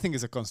 Everything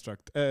is a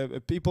construct.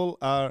 People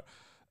are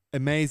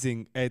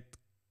amazing at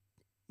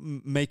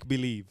make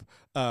believe.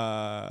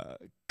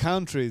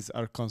 Countries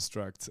are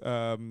constructs.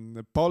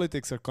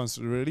 Politics are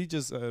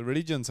constructs.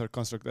 Religions are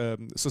constructs.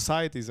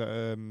 Societies,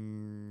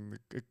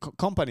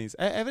 companies.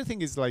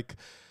 Everything is like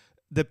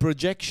the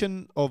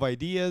projection of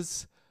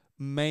ideas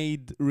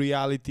made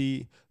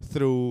reality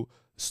through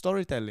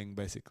storytelling,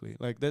 basically.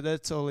 Like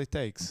that's all it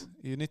takes.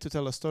 You need to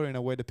tell a story in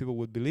a way that people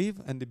would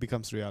believe, and it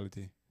becomes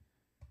reality.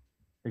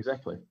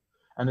 Exactly.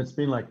 And it's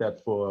been like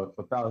that for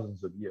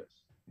thousands of years,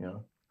 you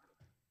know.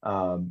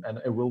 And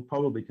it will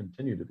probably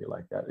continue to be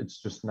like that. It's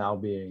just now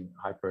being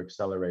hyper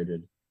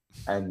accelerated,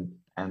 and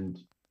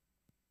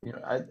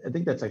I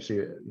think that's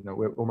actually,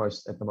 we're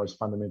almost at the most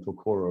fundamental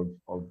core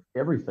of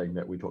everything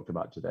that we talked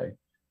about today,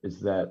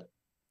 is that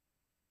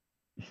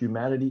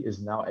humanity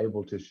is now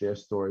able to share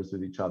stories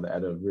with each other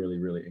at a really,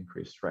 really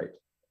increased rate.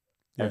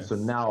 And so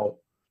Yes. now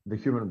the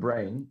human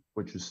brain,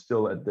 which is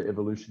still at the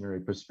evolutionary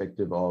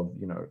perspective of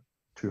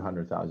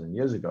 200,000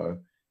 years ago,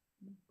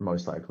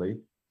 most likely,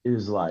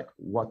 is like,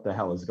 what the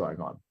hell is going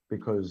on?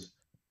 Because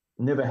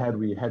never had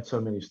we had so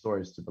many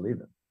stories to believe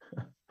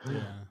in.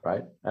 Yeah.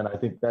 Right. And I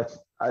think that's,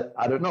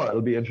 I don't know,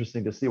 it'll be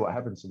interesting to see what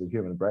happens to the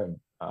human brain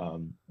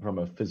from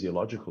a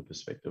physiological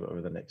perspective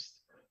over the next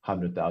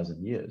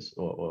 100,000 years,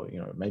 or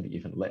maybe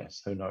even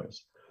less, who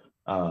knows.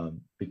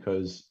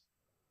 Because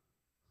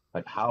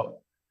like how,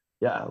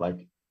 yeah,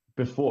 like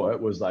before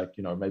it was like,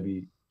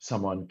 maybe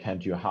someone came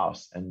to your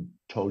house and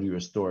told you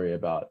a story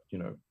about, I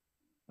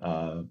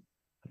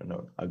don't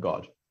know, a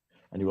god.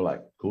 And you were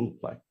like, cool,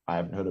 like I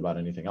haven't heard about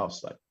anything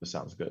else. Like this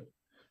sounds good.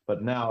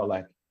 But now,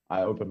 like,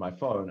 I open my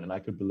phone and I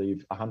could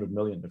believe 100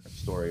 million different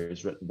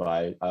stories written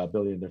by a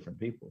billion different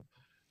people.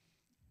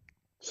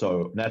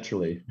 So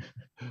naturally,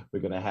 we're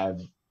going to have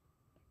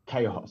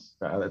chaos.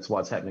 That's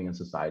what's happening in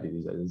society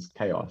these days, is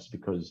chaos,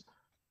 because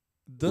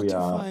we Don't you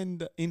are.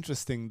 find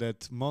interesting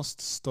that most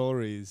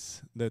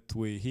stories that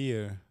we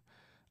hear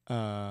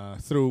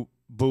through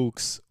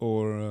books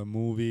or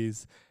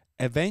movies,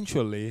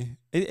 eventually,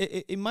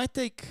 it might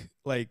take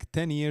like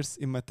 10 years,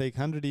 it might take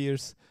 100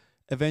 years,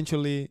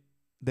 eventually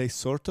they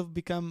sort of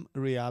become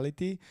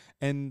reality.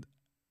 And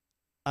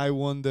I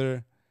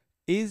wonder,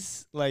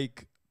 is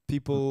like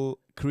people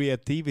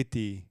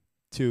creativity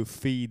to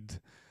feed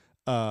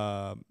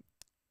uh,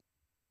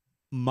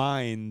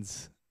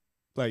 minds,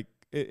 like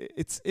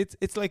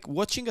it's like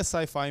watching a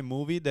sci-fi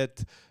movie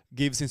that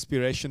gives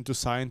inspiration to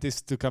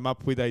scientists to come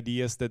up with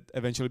ideas that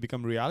eventually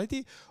become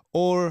reality,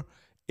 or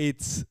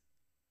it's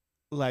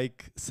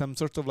like some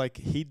sort of like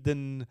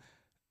hidden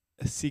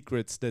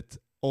secrets that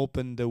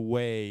open the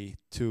way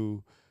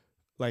to,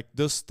 like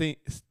those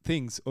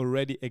things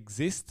already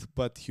exist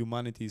but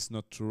humanity is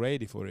not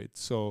ready for it.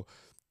 So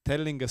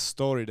telling a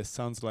story that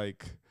sounds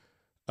like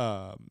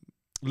um,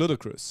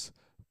 ludicrous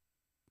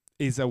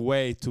is a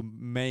way to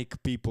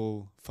make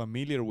people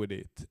familiar with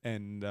it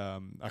and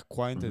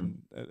acquainted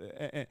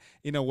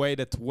in a way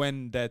that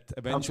when that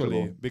eventually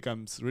Comfortable.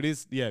 becomes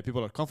released, yeah,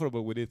 people are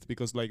comfortable with it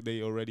because like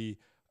they are already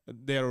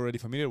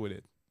familiar with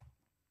it.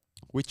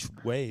 Which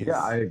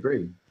Yeah, I ways?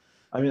 agree.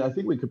 I mean, I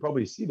think we could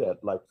probably see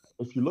that. Like,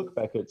 if you look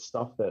back at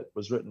stuff that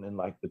was written in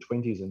like the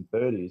 20s and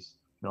 30s,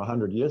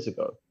 100 years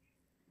ago,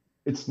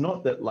 it's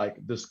not that like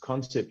this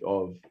concept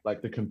of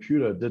like the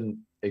computer didn't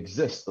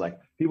exist. Like,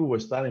 people were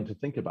starting to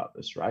think about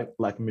this, right?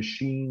 Like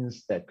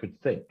machines that could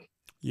think.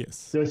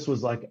 Yes. This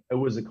was like, it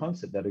was a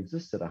concept that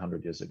existed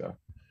 100 years ago.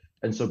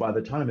 And so by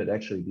the time it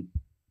actually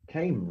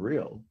became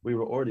real, we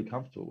were already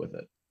comfortable with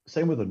it.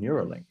 Same with a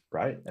Neuralink,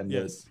 right? And the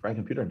Yes. brain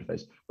computer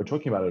interface. We're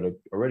talking about it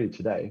already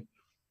today.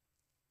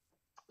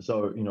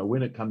 So,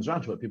 when it comes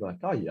around to it, people are like,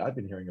 oh, yeah, I've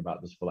been hearing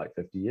about this for like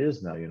 50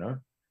 years now.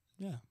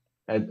 Yeah.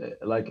 And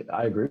like,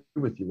 I agree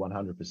with you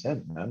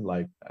 100%, man.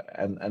 Like,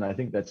 and I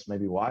think that's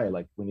maybe why,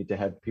 like, we need to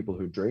have people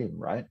who dream,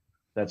 right?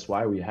 That's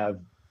why we have,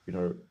 you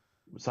know,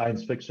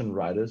 science fiction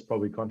writers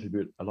probably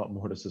contribute a lot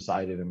more to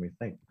society than we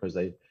think, because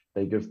they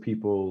give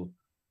people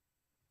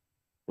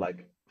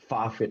like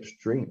far-fetched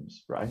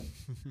dreams, right?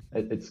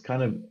 It's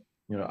kind of,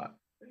 you know,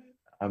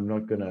 I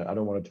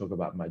don't want to talk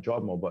about my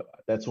job more, but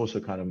that's also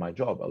kind of my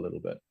job a little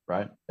bit,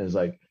 right? It's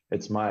like,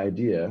 it's my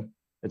idea,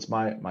 it's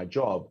my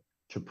job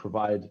to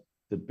provide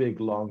the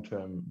big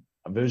long-term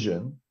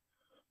vision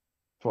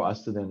for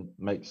us to then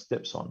make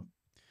steps on.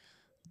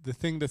 The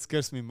thing that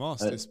scares me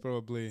most Uh, is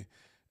probably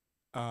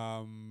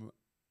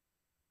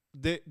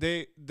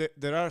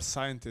there are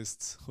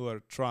scientists who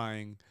are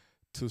trying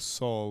to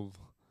solve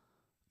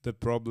the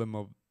problem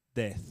of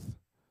death,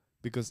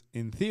 because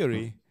in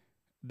theory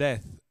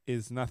death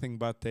is nothing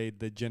but a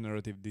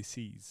degenerative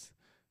disease,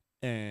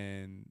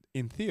 and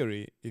in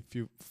theory if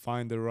you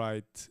find the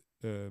right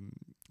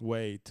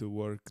way to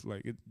work,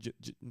 like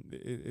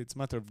it's a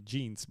matter of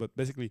genes, but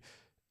basically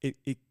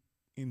it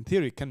in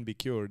theory can be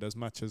cured, as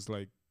much as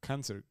like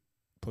cancer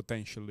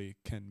potentially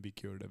can be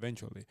cured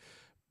eventually.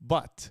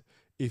 But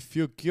if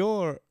you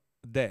cure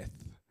death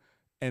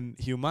and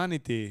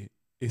humanity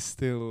is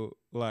still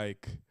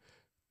like,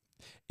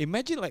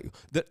 imagine like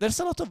there's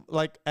a lot of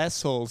like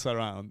assholes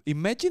around.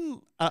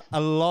 Imagine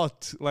a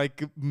lot,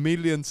 like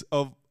millions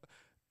of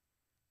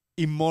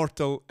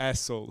immortal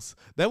assholes.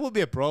 That would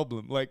be a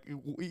problem. Like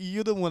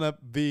you don't want to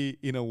be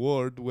in a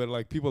world where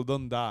like people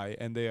don't die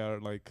and they are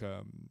like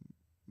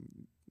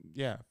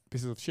yeah,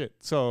 pieces of shit.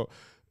 So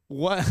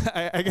what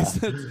I guess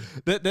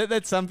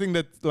that's something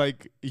that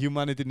like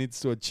humanity needs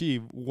to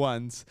achieve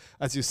once,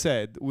 as you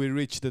said, we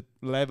reach the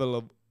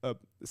level of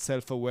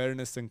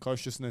self-awareness and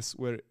consciousness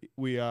where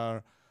we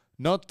are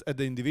not at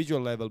the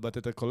individual level but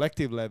at a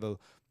collective level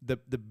the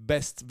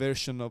best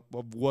version of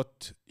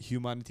what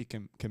humanity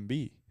can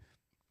be.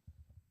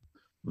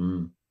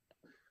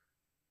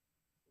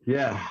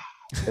 Yeah,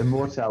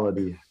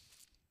 immortality.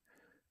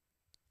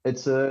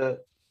 It's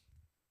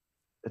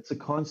a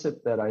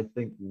concept that I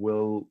think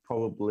will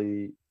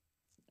probably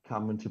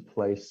come into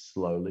place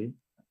slowly.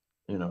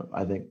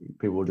 I think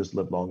people will just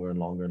live longer and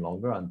longer and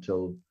longer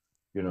until,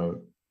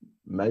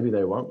 maybe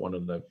they won't want to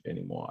live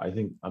anymore.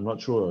 I'm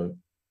not sure.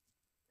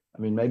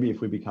 I mean, maybe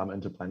if we become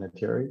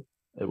interplanetary,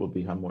 it will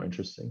become more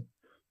interesting.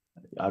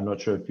 I'm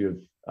not sure if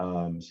you've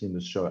seen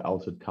the show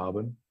Altered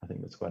Carbon. I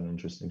think that's quite an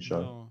interesting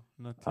show. No,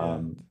 not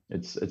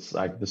yet. It's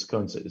like this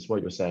concept. It's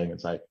what you're saying.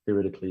 It's like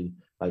theoretically,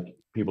 like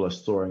people are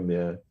storing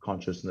their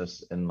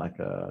consciousness in like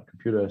a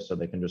computer, so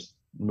they can just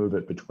move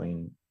it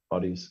between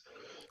bodies.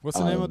 What's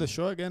the name of the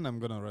show again? I'm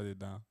gonna write it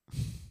down.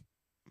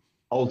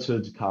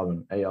 Altered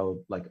Carbon,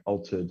 like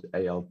altered,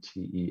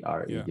 Altered.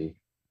 Yeah.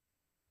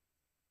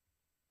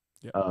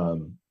 Yeah.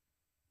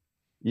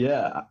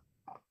 Yeah,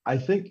 I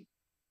think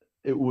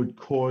it would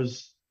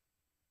cause.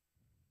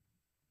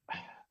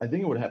 I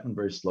think it would happen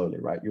very slowly,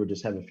 right? You would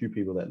just have a few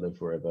people that live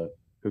forever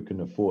who can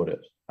afford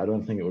it. I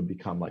don't think it would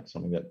become like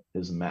something that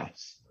is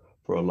mass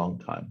for a long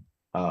time.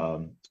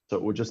 So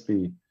it would just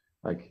be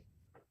like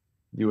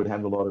you would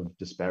have a lot of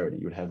disparity.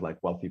 You would have like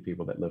wealthy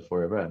people that live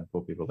forever and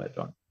poor people that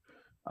don't.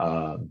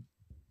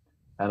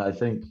 And I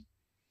think,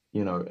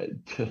 you know,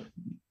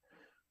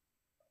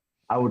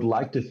 I would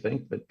like to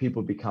think that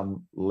people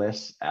become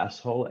less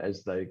asshole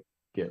as they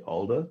get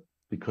older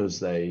because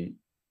they,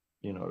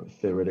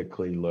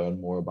 theoretically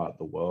learn more about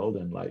the world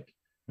and like,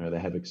 they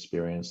have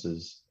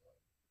experiences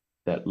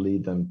that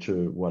lead them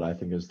to what I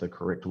think is the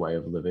correct way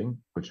of living,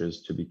 which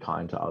is to be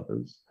kind to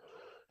others.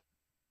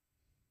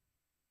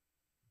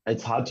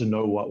 It's hard to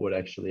know what would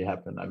actually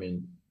happen. I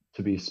mean,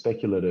 to be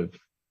speculative,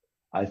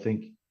 I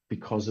think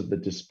because of the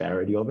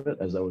disparity of it,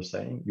 as I was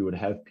saying, you would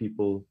have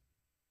people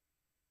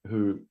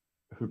who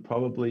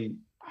probably,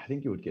 I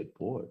think you would get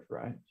bored,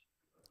 right?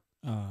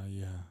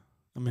 Yeah.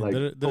 I mean, Like,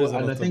 there is a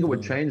and I lot think of it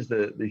would change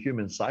the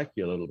human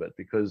psyche a little bit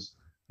because,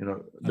 a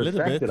the little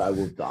fact bit. that I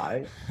will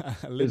die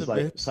A little is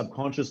like bit.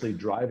 subconsciously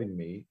driving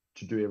me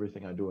to do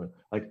everything I do.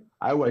 Like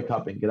I wake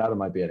up and get out of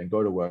my bed and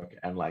go to work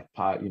and like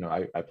I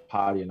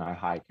party and I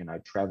hike and I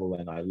travel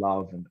and I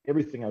love and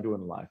everything I do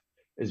in life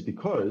is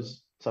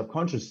because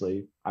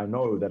subconsciously I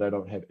know that I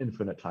don't have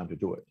infinite time to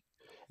do it.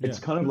 Yeah. It's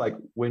kind of like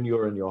when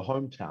you're in your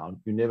hometown,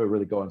 you never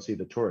really go and see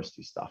the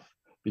touristy stuff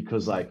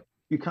because like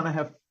you've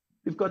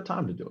got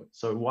time to do it.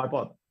 So why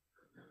bother?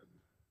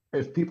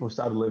 If people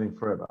started living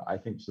forever, I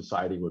think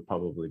society would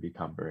probably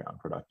become very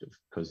unproductive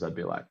because they'd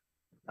be like,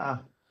 I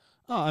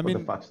what the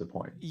mean, fuck's the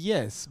point?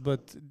 yes,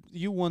 but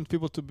you want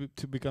people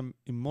to become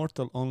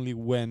immortal only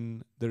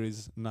when there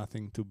is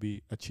nothing to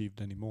be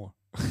achieved anymore.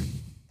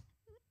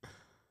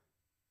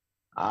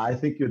 I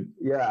think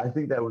I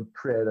think that would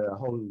create a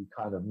whole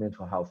kind of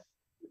mental health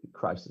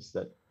crisis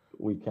that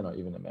we cannot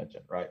even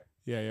imagine, right?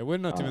 Yeah, we're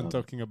not even Um,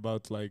 talking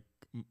about like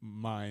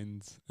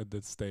minds at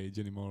that stage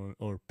anymore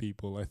or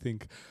people. I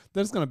think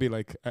there's gonna be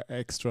like an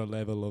extra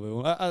level of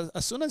it.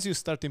 As soon as you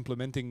start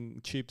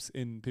implementing chips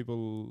in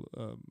people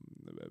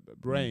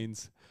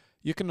brains,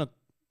 you cannot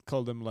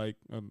call them like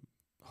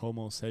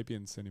Homo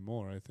sapiens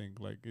anymore. I think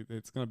like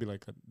it's gonna be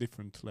like a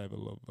different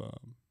level of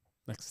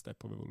next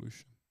step of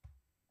evolution.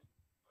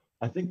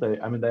 I think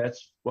I mean,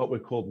 that's what we're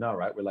called now,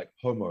 right? We're like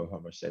Homo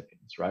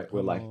sapiens, right?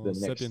 We're like Homo the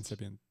sapiens next,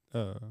 sapient.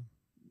 Yeah,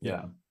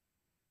 yeah,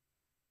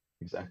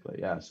 exactly.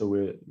 Yeah. So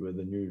we're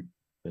the new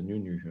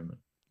human.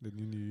 the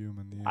new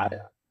human. I,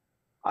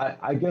 Yeah.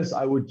 I guess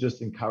I would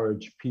just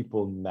encourage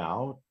people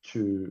now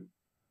to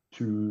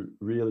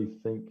really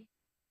think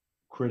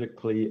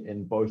critically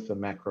in both the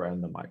macro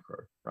and the micro,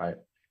 right?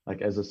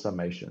 Like as a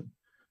summation.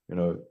 you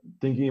know,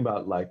 thinking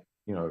about like,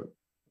 you know,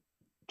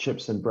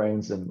 chips and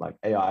brains and like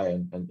AI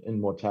and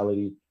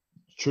immortality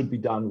should be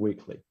done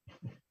weekly.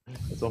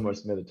 It's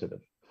almost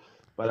meditative.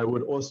 But I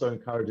would also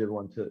encourage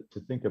everyone to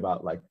think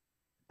about like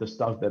the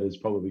stuff that is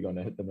probably going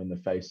to hit them in the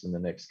face in the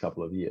next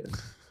couple of years,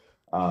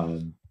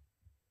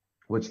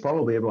 which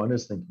probably everyone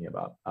is thinking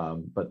about.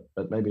 But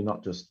maybe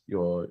not just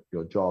your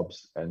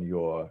jobs and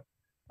your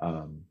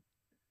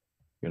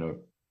you know,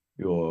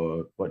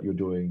 your what you're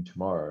doing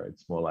tomorrow.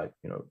 It's more like,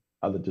 you know,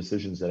 other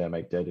decisions that I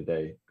make day to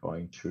day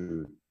going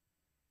to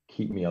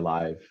keep me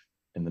alive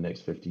in the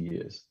next 50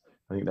 years.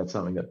 I think that's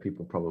something that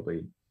people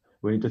probably,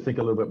 we need to think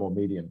a little bit more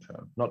medium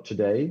term, not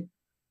today,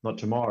 not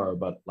tomorrow,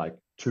 but like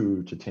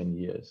 2 to 10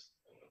 years.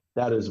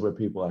 That is where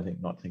people, I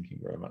think, not thinking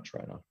very much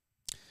right now.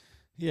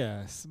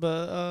 Yes,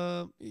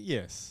 but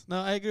yes,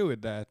 no, I agree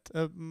with that.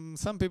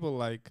 Some people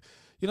like,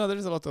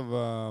 there's a lot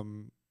of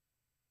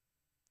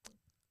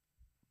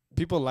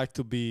people like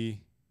to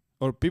be,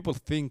 or people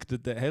think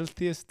that the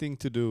healthiest thing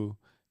to do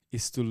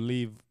is to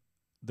live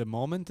the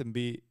moment and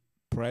be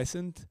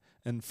present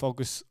and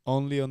focus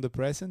only on the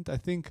present. I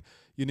think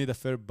you need a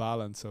fair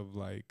balance of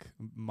like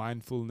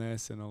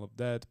mindfulness and all of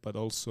that, but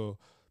also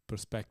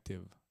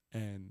perspective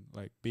and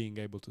like being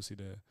able to see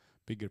the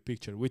bigger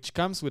picture, which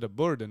comes with a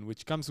burden,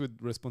 which comes with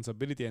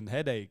responsibility and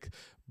headache,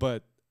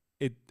 but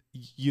it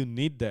you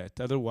need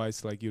that.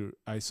 Otherwise, like you're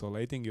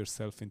isolating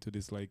yourself into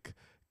this like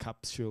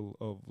capsule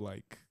of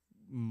like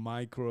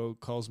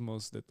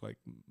microcosmos that like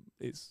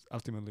is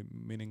ultimately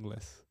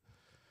meaningless.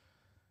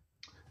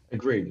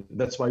 Agreed.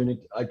 That's why you need,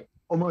 like,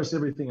 almost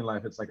everything in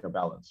life, it's like a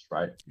balance,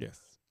 right? Yes.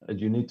 And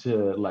you need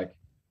to like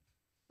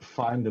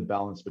find the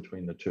balance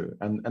between the two.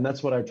 And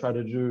that's what I try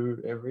to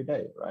do every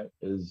day, right?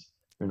 Is,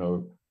 you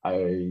know,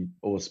 I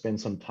will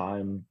spend some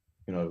time,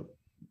 you know,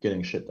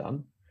 getting shit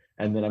done.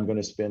 And then I'm going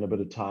to spend a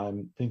bit of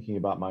time thinking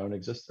about my own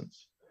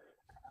existence.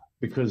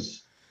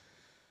 Because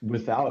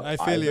without I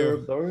feel either you.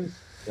 of those,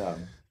 yeah,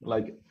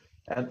 like,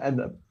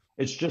 and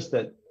it's just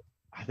that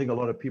I think a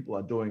lot of people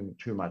are doing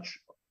too much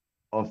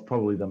of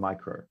probably the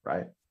micro,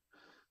 right?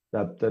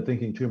 That they're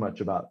thinking too much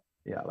about,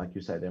 yeah, like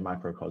you say, their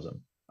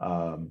microcosm,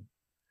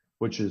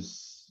 which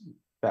is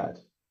bad.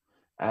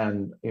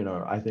 And, you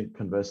know, I think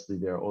conversely,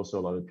 there are also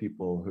a lot of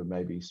people who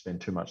maybe spend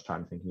too much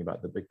time thinking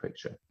about the big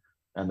picture,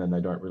 and then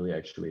they don't really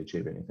actually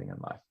achieve anything in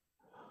life.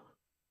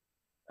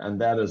 And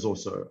that is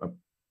also,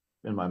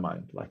 in my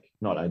mind, like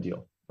not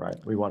ideal,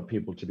 right? We want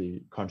people to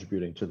be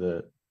contributing to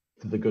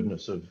the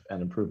goodness of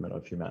and improvement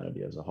of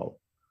humanity as a whole.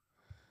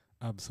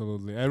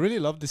 Absolutely. I really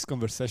love this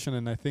conversation,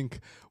 and I think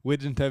we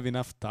didn't have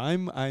enough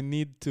time. I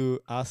need to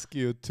ask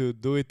you to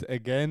do it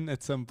again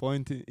at some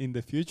point in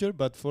the future.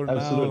 But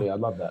Absolutely, I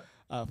love that.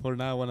 for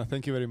now, I want to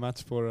thank you very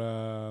much for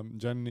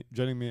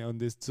joining me on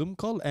this Zoom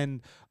call.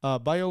 And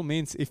by all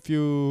means, if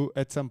you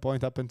at some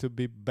point happen to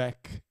be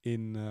back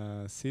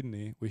in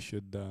Sydney, we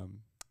should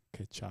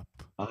catch up.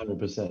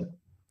 100%.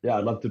 Yeah,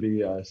 I'd love to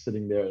be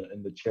sitting there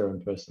in the chair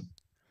in person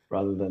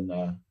rather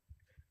than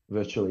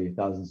virtually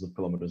thousands of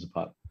kilometers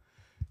apart.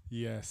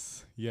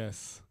 Yes,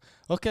 yes.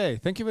 Okay,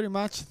 thank you very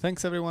much.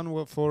 Thanks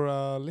everyone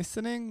for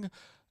listening.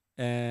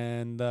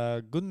 And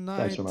good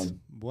Thanks, night. Ramon.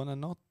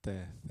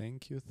 Buonanotte.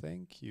 Thank you.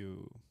 Thank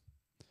you.